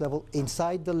the chest level,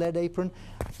 inside the lead apron,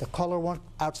 the collar one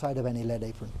outside of any lead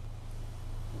apron.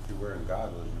 If you're wearing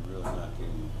goggles, you're really not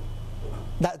getting...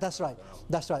 That's right.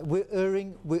 That's right. We're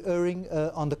erring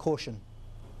on the caution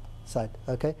side.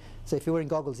 Okay. So if you're wearing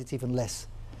goggles, it's even less.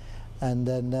 And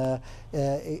then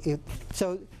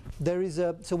so there is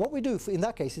so what we do in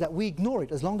that case is that we ignore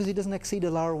it as long as it doesn't exceed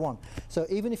a LARA 1. So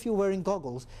even if you're wearing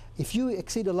goggles, if you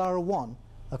exceed a LARA 1,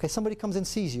 okay, somebody comes and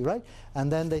sees you, right?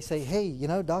 And then they say, hey, you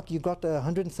know, doc, you got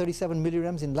 137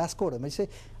 millirems in last quarter. And you say,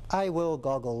 I wear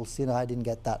goggles, you know, I didn't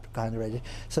get that kind of radiation.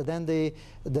 So then the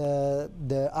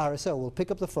RSO will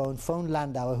pick up the phone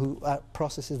Landauer, who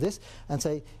processes this, and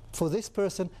say, for this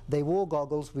person, they wore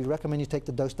goggles, we recommend you take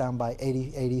the dose down by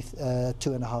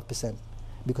 82.5%,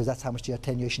 because that's how much the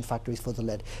attenuation factor is for the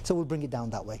lead. So we'll bring it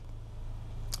down that way.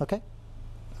 Okay?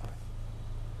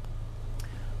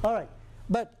 All right.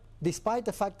 But despite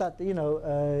the fact that, you know,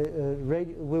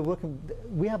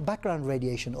 we have background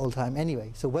radiation all the time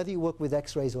anyway. So whether you work with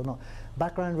X-rays or not,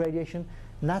 background radiation,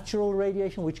 natural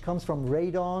radiation, which comes from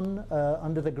radon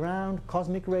under the ground,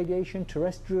 cosmic radiation,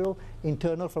 terrestrial,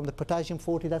 internal from the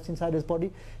potassium-40 that's inside his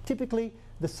body. Typically,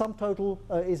 the sum total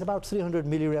is about 300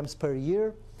 millirems per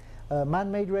year.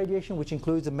 Man-made radiation, which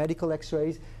includes the medical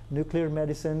X-rays, nuclear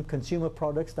medicine, consumer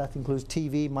products, that includes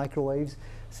TV, microwaves,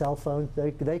 cell phones,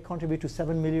 they contribute to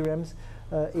 7 millirems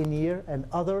in a year, and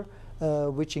other,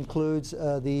 which includes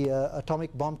the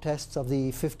atomic bomb tests of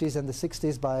the 50s and the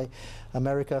 60s by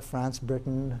America, France,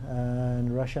 Britain,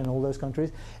 and Russia, and all those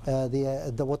countries.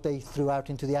 What they threw out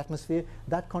into the atmosphere,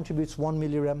 that contributes 1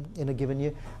 millirem in a given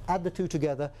year. Add the two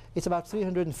together, it's about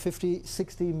 350,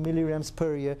 60 millirems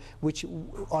per year, which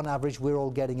on average we're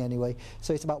all getting anyway.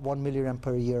 So it's about 1 millirem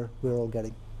per year we're all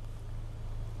getting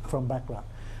from background.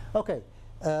 Okay,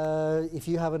 if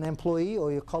you have an employee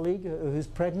or your colleague who's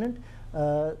pregnant,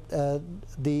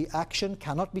 the action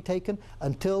cannot be taken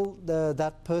until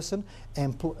that person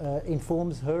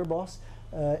informs her boss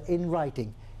in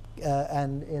writing.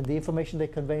 And the information they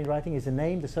convey in writing is the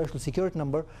name, the social security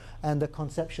number, and the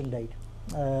conception date.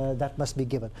 That must be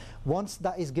given. Once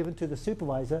that is given to the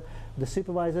supervisor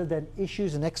then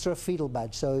issues an extra fetal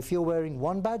badge. So if you're wearing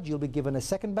one badge, you'll be given a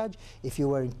second badge. If you're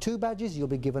wearing two badges, you'll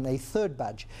be given a third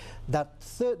badge.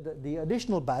 The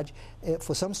additional badge,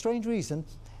 for some strange reason,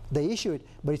 they issue it,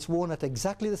 but it's worn at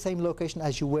exactly the same location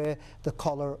as you wear the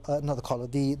collar, not the collar,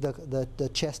 the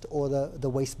chest or the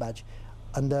waist badge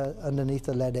underneath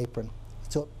the lead apron.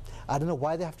 So I don't know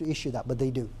why they have to issue that, but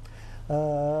they do.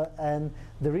 And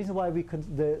the reason why we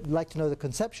like to know the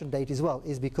conception date as well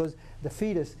is because the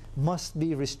fetus must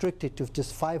be restricted to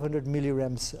just 500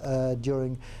 millirems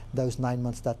during those 9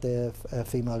 months that the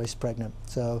female is pregnant.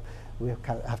 So we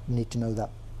need to know that.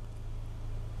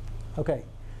 Okay.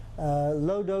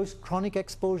 Low dose chronic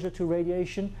exposure to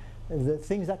radiation, the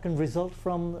things that can result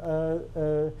from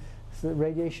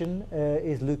radiation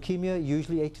is leukemia,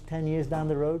 usually 8 to 10 years down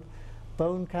the road,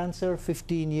 bone cancer,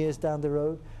 15 years down the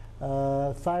road,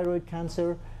 thyroid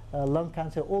cancer, lung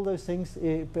cancer, all those things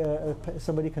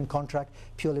somebody can contract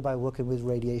purely by working with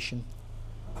radiation.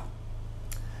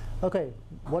 Okay,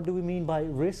 what do we mean by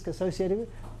risk associated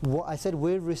with? I said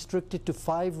we're restricted to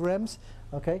 5 rems.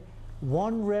 Okay,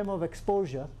 1 rem of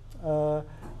exposure,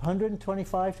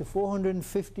 125 to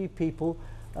 450 people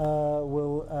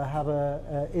will have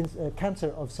a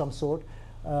cancer of some sort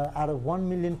out of 1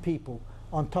 million people,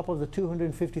 on top of the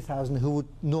 250,000 who would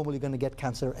normally going to get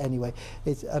cancer anyway.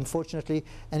 It's unfortunately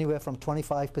anywhere from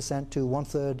 25% to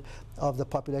 1/3 of the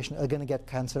population are going to get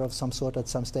cancer of some sort at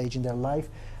some stage in their life.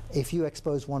 If you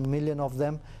expose 1 million of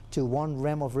them to 1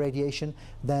 rem of radiation,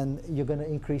 then you're going to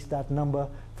increase that number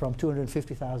from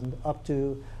 250,000 up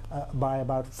to by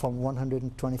about from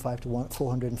 125 to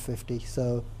 450.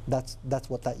 So that's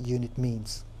what that unit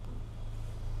means.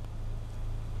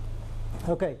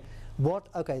 Okay.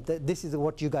 This is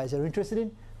what you guys are interested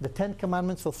in. The 10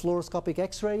 commandments for fluoroscopic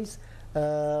X-rays.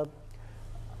 A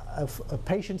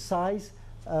patient size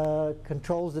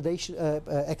controls the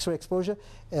X-ray exposure.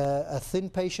 A thin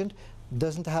patient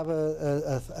doesn't have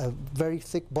a very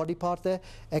thick body part there.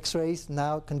 X-rays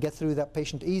now can get through that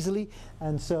patient easily,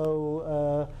 and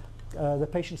so the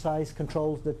patient size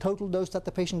controls the total dose that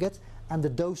the patient gets and the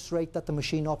dose rate that the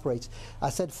machine operates.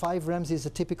 I said 5 rems is a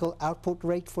typical output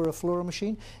rate for a fluoro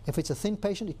machine. If it's a thin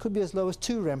patient, it could be as low as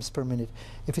 2 rems per minute.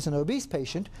 If it's an obese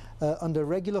patient, under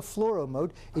regular fluoro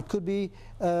mode, it could be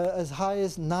as high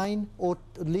as 9, or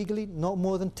legally not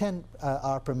more than 10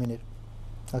 R per minute.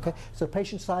 Okay, so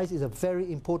patient size is a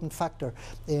very important factor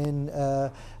in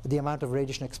the amount of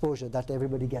radiation exposure that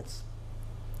everybody gets.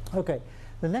 Okay.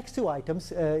 The next 2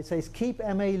 items, it says keep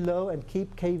MA low and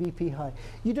keep KVP high.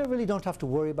 You really don't have to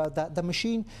worry about that. The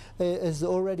machine has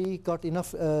already got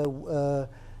enough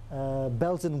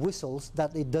bells and whistles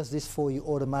that it does this for you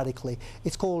automatically.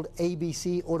 It's called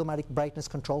ABC, automatic brightness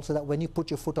control, so that when you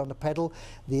put your foot on the pedal,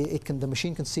 the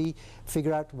machine can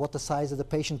figure out what the size of the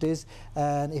patient is,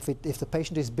 and if the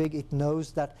patient is big, it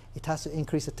knows that it has to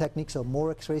increase the technique so more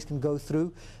X-rays can go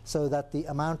through, so that the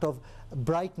amount of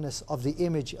brightness of the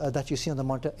image that you see on the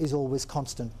monitor is always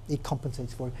constant. It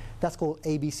compensates for it. That's called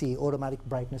ABC, automatic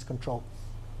brightness control.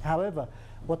 However,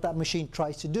 what that machine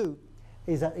tries to do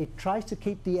is that it tries to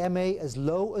keep the MA as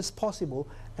low as possible,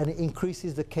 and it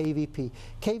increases the KVP.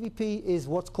 KVP is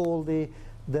what's called the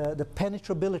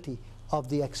penetrability of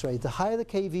the X-ray. The higher the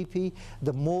KVP,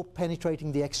 the more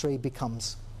penetrating the X-ray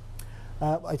becomes.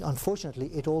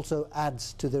 Unfortunately, it also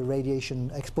adds to the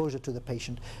radiation exposure to the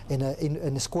patient in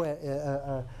a square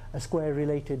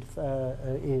related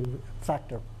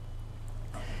factor.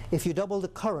 If you double the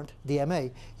current, the MA,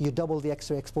 you double the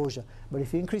X-ray exposure. But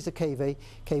if you increase the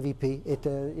KVP, it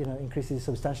increases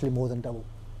substantially more than double.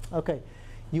 Okay,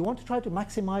 you want to try to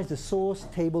maximize the source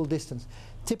table distance.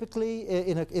 Typically,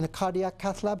 in a cardiac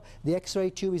cath lab, the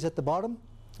X-ray tube is at the bottom.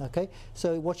 Okay,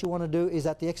 so what you want to do is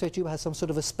that the X-ray tube has some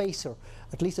sort of a spacer,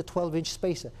 at least a 12-inch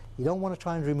spacer. You don't want to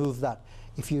try and remove that.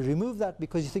 If you remove that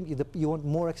because you think you want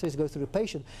more X-rays to go through the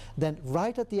patient, then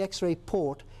right at the X-ray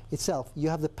port itself, you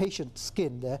have the patient's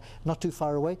skin there, not too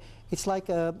far away. It's like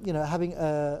having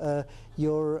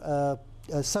your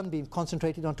sunbeam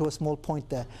concentrated onto a small point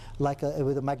there, like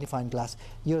with a magnifying glass.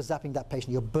 You're zapping that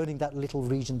patient. You're burning that little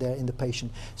region there in the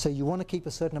patient. So you want to keep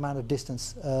a certain amount of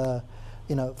distance.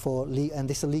 And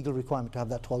this is a legal requirement to have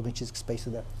that 12 inches spacer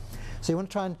there. So you want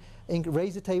to try and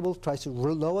raise the table, try to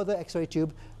lower the X-ray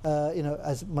tube,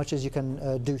 as much as you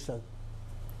can do so.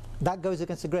 That goes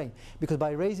against the grain, because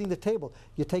by raising the table,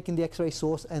 you're taking the X-ray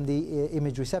source and the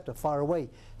image receptor far away.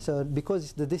 So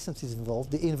because the distance is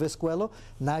involved, the inverse square law,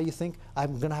 now you think,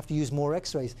 I'm going to have to use more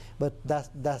X-rays, but that's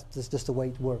just the way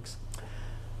it works.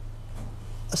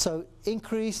 So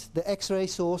increase the X-ray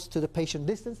source to the patient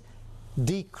distance,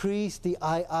 decrease the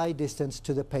II distance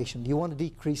to the patient. You want to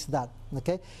decrease that.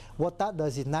 Okay, what that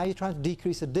does is now you're trying to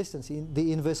decrease the distance in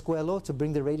the inverse square law to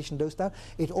bring the radiation dose down.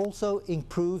 It also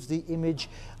improves the image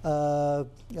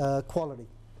quality.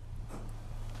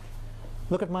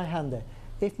 Look at my hand there.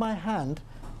 If my hand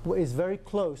is very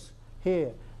close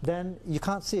here, then you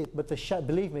can't see it, but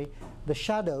believe me, the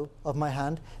shadow of my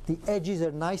hand, the edges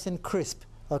are nice and crisp.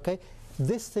 Okay,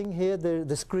 this thing here,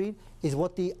 the screen, is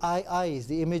what the II is,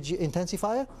 the image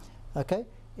intensifier. Okay,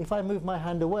 if I move my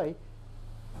hand away,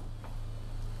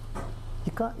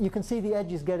 you can see the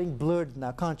edges getting blurred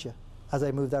now, can't you? As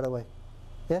I move that away,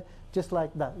 yeah, just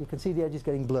like that. You can see the edges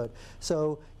getting blurred.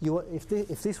 So if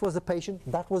this was the patient,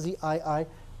 that was the II.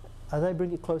 As I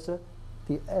bring it closer,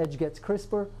 the edge gets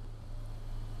crisper,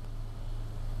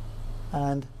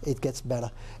 and it gets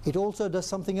better. It also does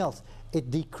something else. it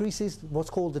decreases what's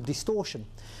called the distortion.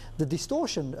 The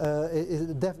distortion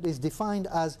is defined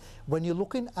as when you're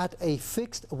looking at a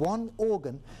fixed one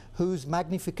organ whose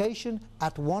magnification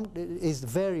at one is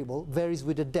variable, varies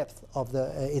with the depth of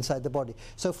the inside the body.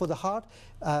 So for the heart,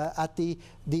 at the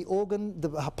organ, the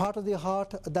part of the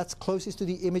heart that's closest to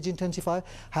the image intensifier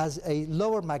has a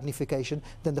lower magnification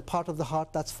than the part of the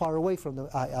heart that's far away from the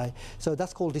eye. So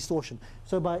that's called distortion.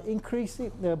 So by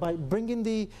increasing, by bringing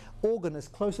the organ as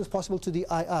close as possible to the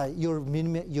eye, you're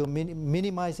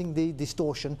minimizing the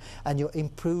distortion and you're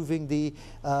improving the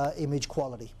image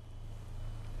quality.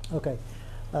 Okay.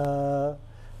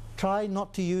 Try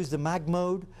not to use the mag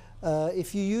mode.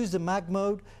 If you use the mag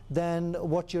mode, then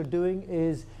what you're doing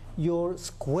is you're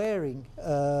squaring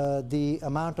the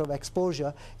amount of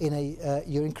exposure in a,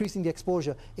 you're increasing the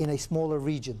exposure in a smaller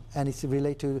region, and it's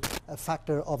related to a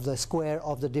factor of the square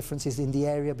of the differences in the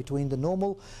area between the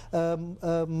normal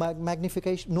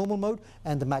magnification, normal mode,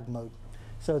 and the mag mode.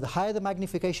 So the higher the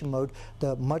magnification mode,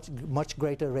 the much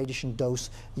greater radiation dose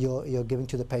you're giving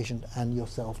to the patient and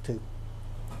yourself too.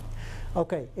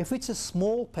 Okay, if it's a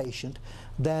small patient,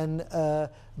 then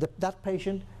that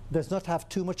patient does not have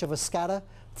too much of a scatter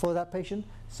for that patient.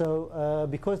 So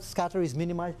because scatter is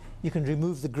minimized, you can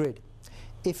remove the grid.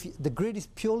 If the grid is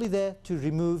purely there to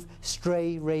remove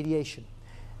stray radiation.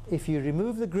 If you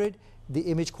remove the grid, the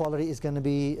image quality is going to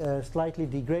be slightly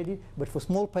degraded, but for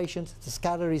small patients, the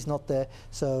scatter is not there,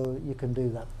 so you can do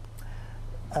that.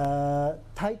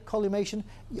 Tight collimation,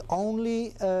 you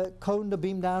only cone the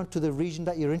beam down to the region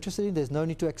that you're interested in. There's no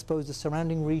need to expose the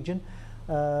surrounding region.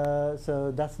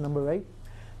 So that's number 8.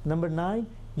 Number 9,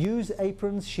 use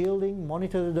aprons, shielding,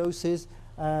 monitor the doses,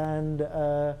 and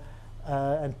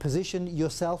position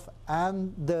yourself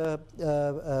and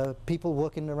the people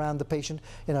working around the patient.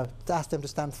 You know, ask them to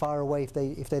stand far away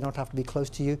if they don't have to be close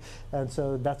to you. And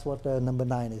so that's what number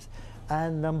 9 is.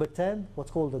 And number 10,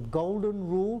 what's called the golden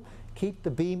rule. Keep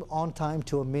the beam on time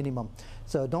to a minimum.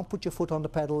 So don't put your foot on the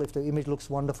pedal if the image looks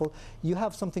wonderful. You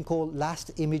have something called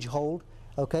last image hold.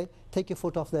 Okay, take your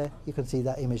foot off there, you can see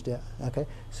that image there. Okay,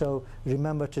 so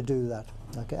remember to do that.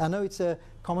 Okay, I know it's a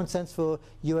common sense for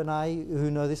you and I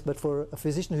who know this, but for a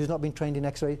physician who's not been trained in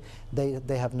X-ray,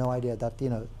 they have no idea that, you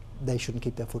know, they shouldn't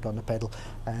keep their foot on the pedal,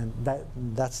 and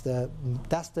that's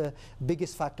the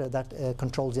biggest factor that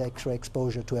controls the X-ray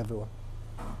exposure to everyone.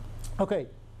 Okay.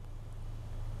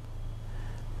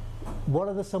 What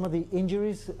are some of the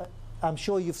injuries? I'm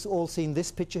sure you've all seen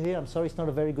this picture here. I'm sorry it's not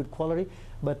a very good quality,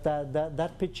 but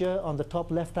that picture on the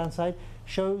top left-hand side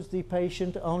shows the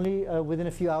patient only within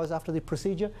a few hours after the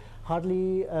procedure.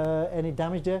 Hardly any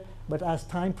damage there, but as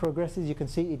time progresses, you can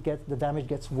see the damage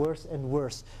gets worse and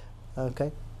worse.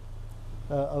 Okay,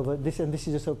 over this, and this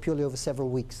is just purely over several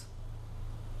weeks.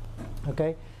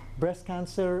 Okay, breast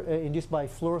cancer induced by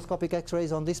fluoroscopic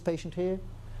X-rays on this patient here.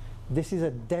 This is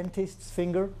a dentist's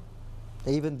finger.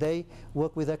 Even they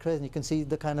work with X-rays, and you can see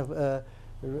the kind of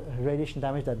radiation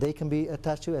damage that they can be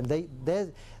attached to. And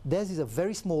theirs is a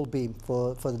very small beam.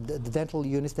 For the dental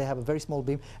units, they have a very small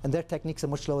beam, and their techniques are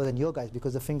much lower than your guys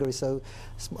because the finger is so,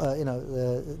 you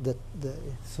know,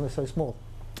 so small.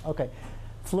 Okay,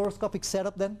 fluoroscopic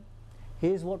setup then.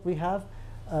 Here's what we have.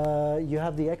 You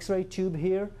have the X-ray tube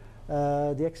here.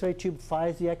 The X-ray tube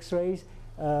fires the X-rays.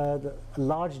 The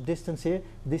large distance here.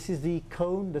 This is the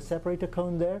cone, the separator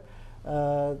cone there.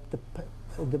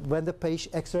 When the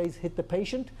X-rays hit the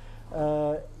patient,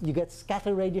 you get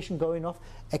scatter radiation going off,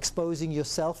 exposing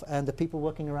yourself and the people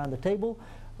working around the table.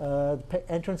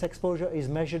 Entrance exposure is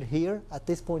measured here at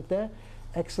this point there.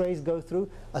 X-rays go through.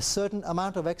 A certain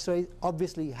amount of X-rays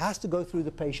obviously has to go through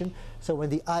the patient, so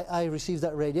when the eye receives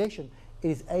that radiation, it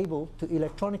is able to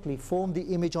electronically form the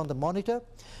image on the monitor.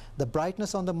 The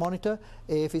brightness on the monitor,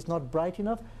 if it's not bright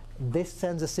enough, this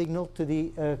sends a signal to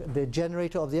the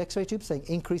generator of the X-ray tube saying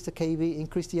increase the kV,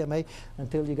 increase the MA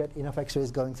until you get enough X-rays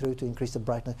going through to increase the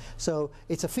brightness. So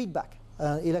it's a feedback,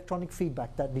 electronic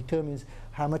feedback that determines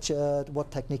how much,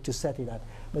 what technique to set it at.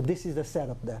 But this is the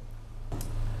setup there.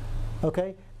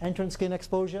 Okay, entrance skin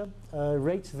exposure.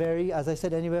 Rates vary, as I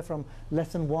said, anywhere from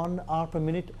less than 1 hour per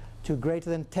minute to greater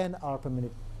than 10 hours per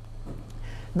minute.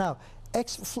 Now,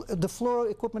 the fluoro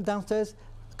equipment downstairs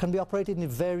can be operated in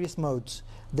various modes.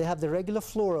 They have the regular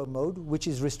fluoro mode, which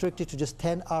is restricted to just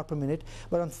 10 hours per minute,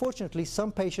 but unfortunately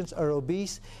some patients are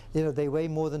obese. You know, they weigh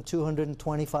more than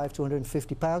 225,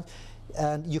 250 pounds,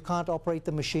 and you can't operate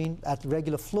the machine at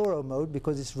regular fluoro mode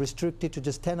because it's restricted to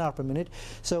just 10 hours per minute.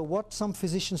 So what some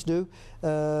physicians do,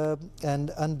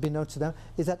 and unbeknownst to them,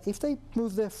 is that if they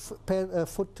move their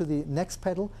foot to the next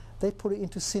pedal, they put it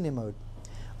into cine mode.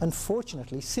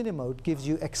 Unfortunately, cine mode gives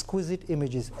you exquisite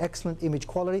images, excellent image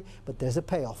quality, but there's a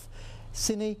payoff.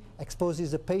 Cine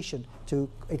exposes the patient to,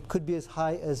 it could be as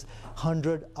high as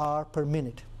 100 R per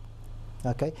minute.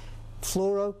 Okay,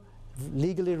 fluoro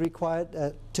legally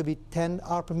required to be 10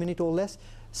 R per minute or less.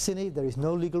 Cine, there is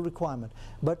no legal requirement,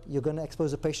 but you're going to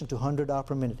expose a patient to 100 R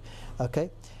per minute. Okay,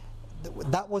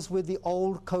 that was with the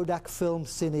old Kodak film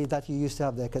cine that you used to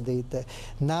have there.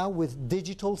 Now with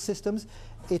digital systems,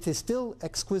 it is still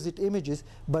exquisite images,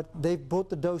 but they've brought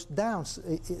the dose down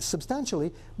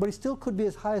substantially, but it still could be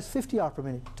as high as 50 R per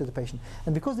minute to the patient.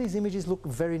 And because these images look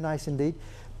very nice indeed,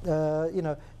 you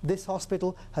know, this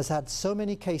hospital has had so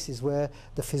many cases where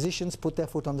the physicians put their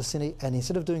foot on the cine, and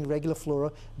instead of doing regular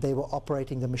fluoro, they were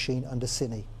operating the machine under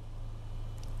cine.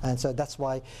 And so that's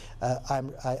why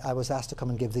I was asked to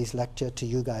come and give this lecture to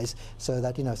you guys, so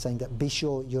that, you know, saying that be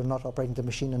sure you're not operating the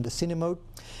machine under cine mode.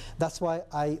 That's why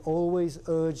I always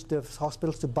urge the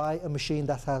hospitals to buy a machine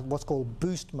that has what's called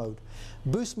boost mode.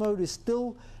 Boost mode is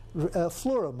still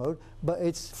fluoro mode, but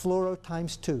it's fluoro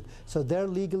times 2. So they're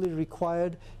legally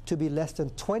required to be less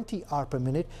than 20 R per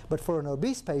minute, but for an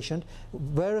obese patient,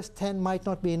 whereas 10 might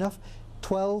not be enough,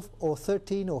 12 or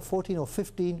 13 or 14 or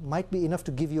 15 might be enough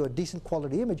to give you a decent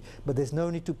quality image, but there's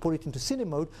no need to put it into cine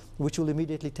mode, which will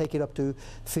immediately take it up to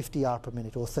 50 R per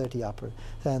minute or 30 R per minute.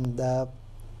 And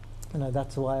you know,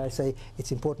 that's why I say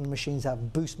it's important machines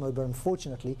have boost mode, but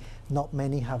unfortunately not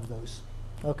many have those.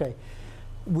 Okay.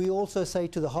 We also say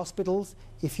to the hospitals,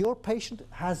 if your patient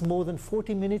has more than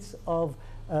 40 minutes of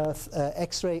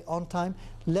X-ray on time,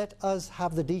 let us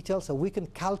have the details so we can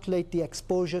calculate the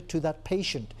exposure to that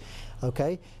patient.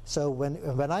 Okay, so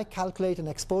when I calculate an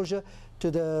exposure to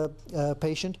the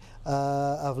patient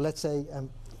of, let's say,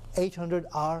 800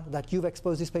 R, that you've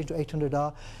exposed this patient to 800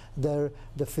 R,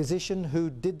 the physician who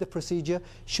did the procedure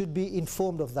should be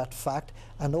informed of that fact,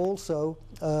 and also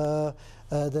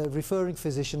the referring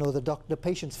physician or the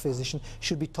patient's physician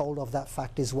should be told of that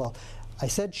fact as well. I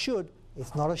said should,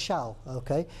 it's not a shall,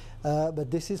 okay? But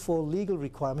this is for legal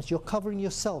requirements. You're covering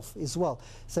yourself as well,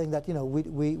 saying that, you know,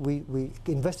 we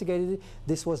investigated it,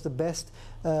 this was the best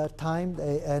time,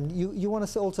 and you want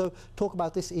to also talk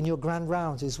about this in your grand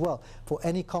rounds as well. For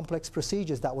any complex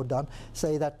procedures that were done,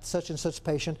 say that such and such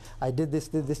patient, I did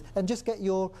this, and just get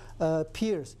your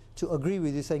peers to agree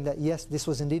with you, saying that yes, this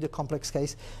was indeed a complex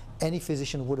case. Any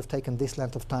physician would have taken this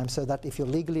length of time, so that if you're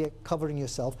legally covering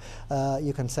yourself,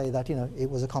 you can say that, you know, it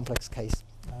was a complex case.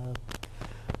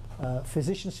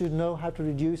 Physicians should know how to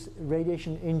reduce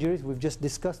radiation injuries. We've just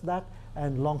discussed that,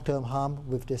 and long-term harm,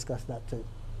 we've discussed that too.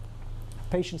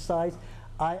 Patient size,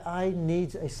 II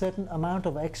needs a certain amount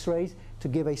of X-rays to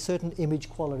give a certain image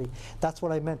quality. That's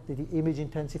what I meant. The image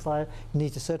intensifier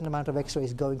needs a certain amount of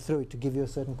X-rays going through it to give you a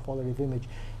certain quality of image.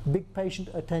 Big patient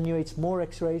attenuates more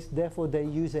X-rays, therefore they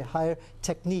use a higher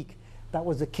technique. That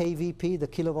was the kVp, the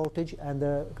kilovoltage, and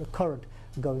the current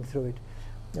going through it.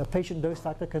 A patient dose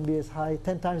factor can be as high,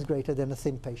 10 times greater than a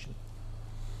thin patient.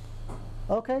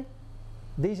 Okay,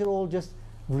 these are all just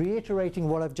reiterating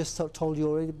what I've just told you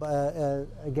already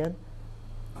again.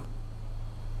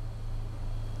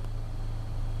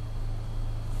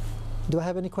 Do I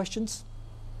have any questions?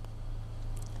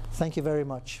 Thank you very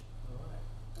much. All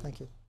right. Thank you.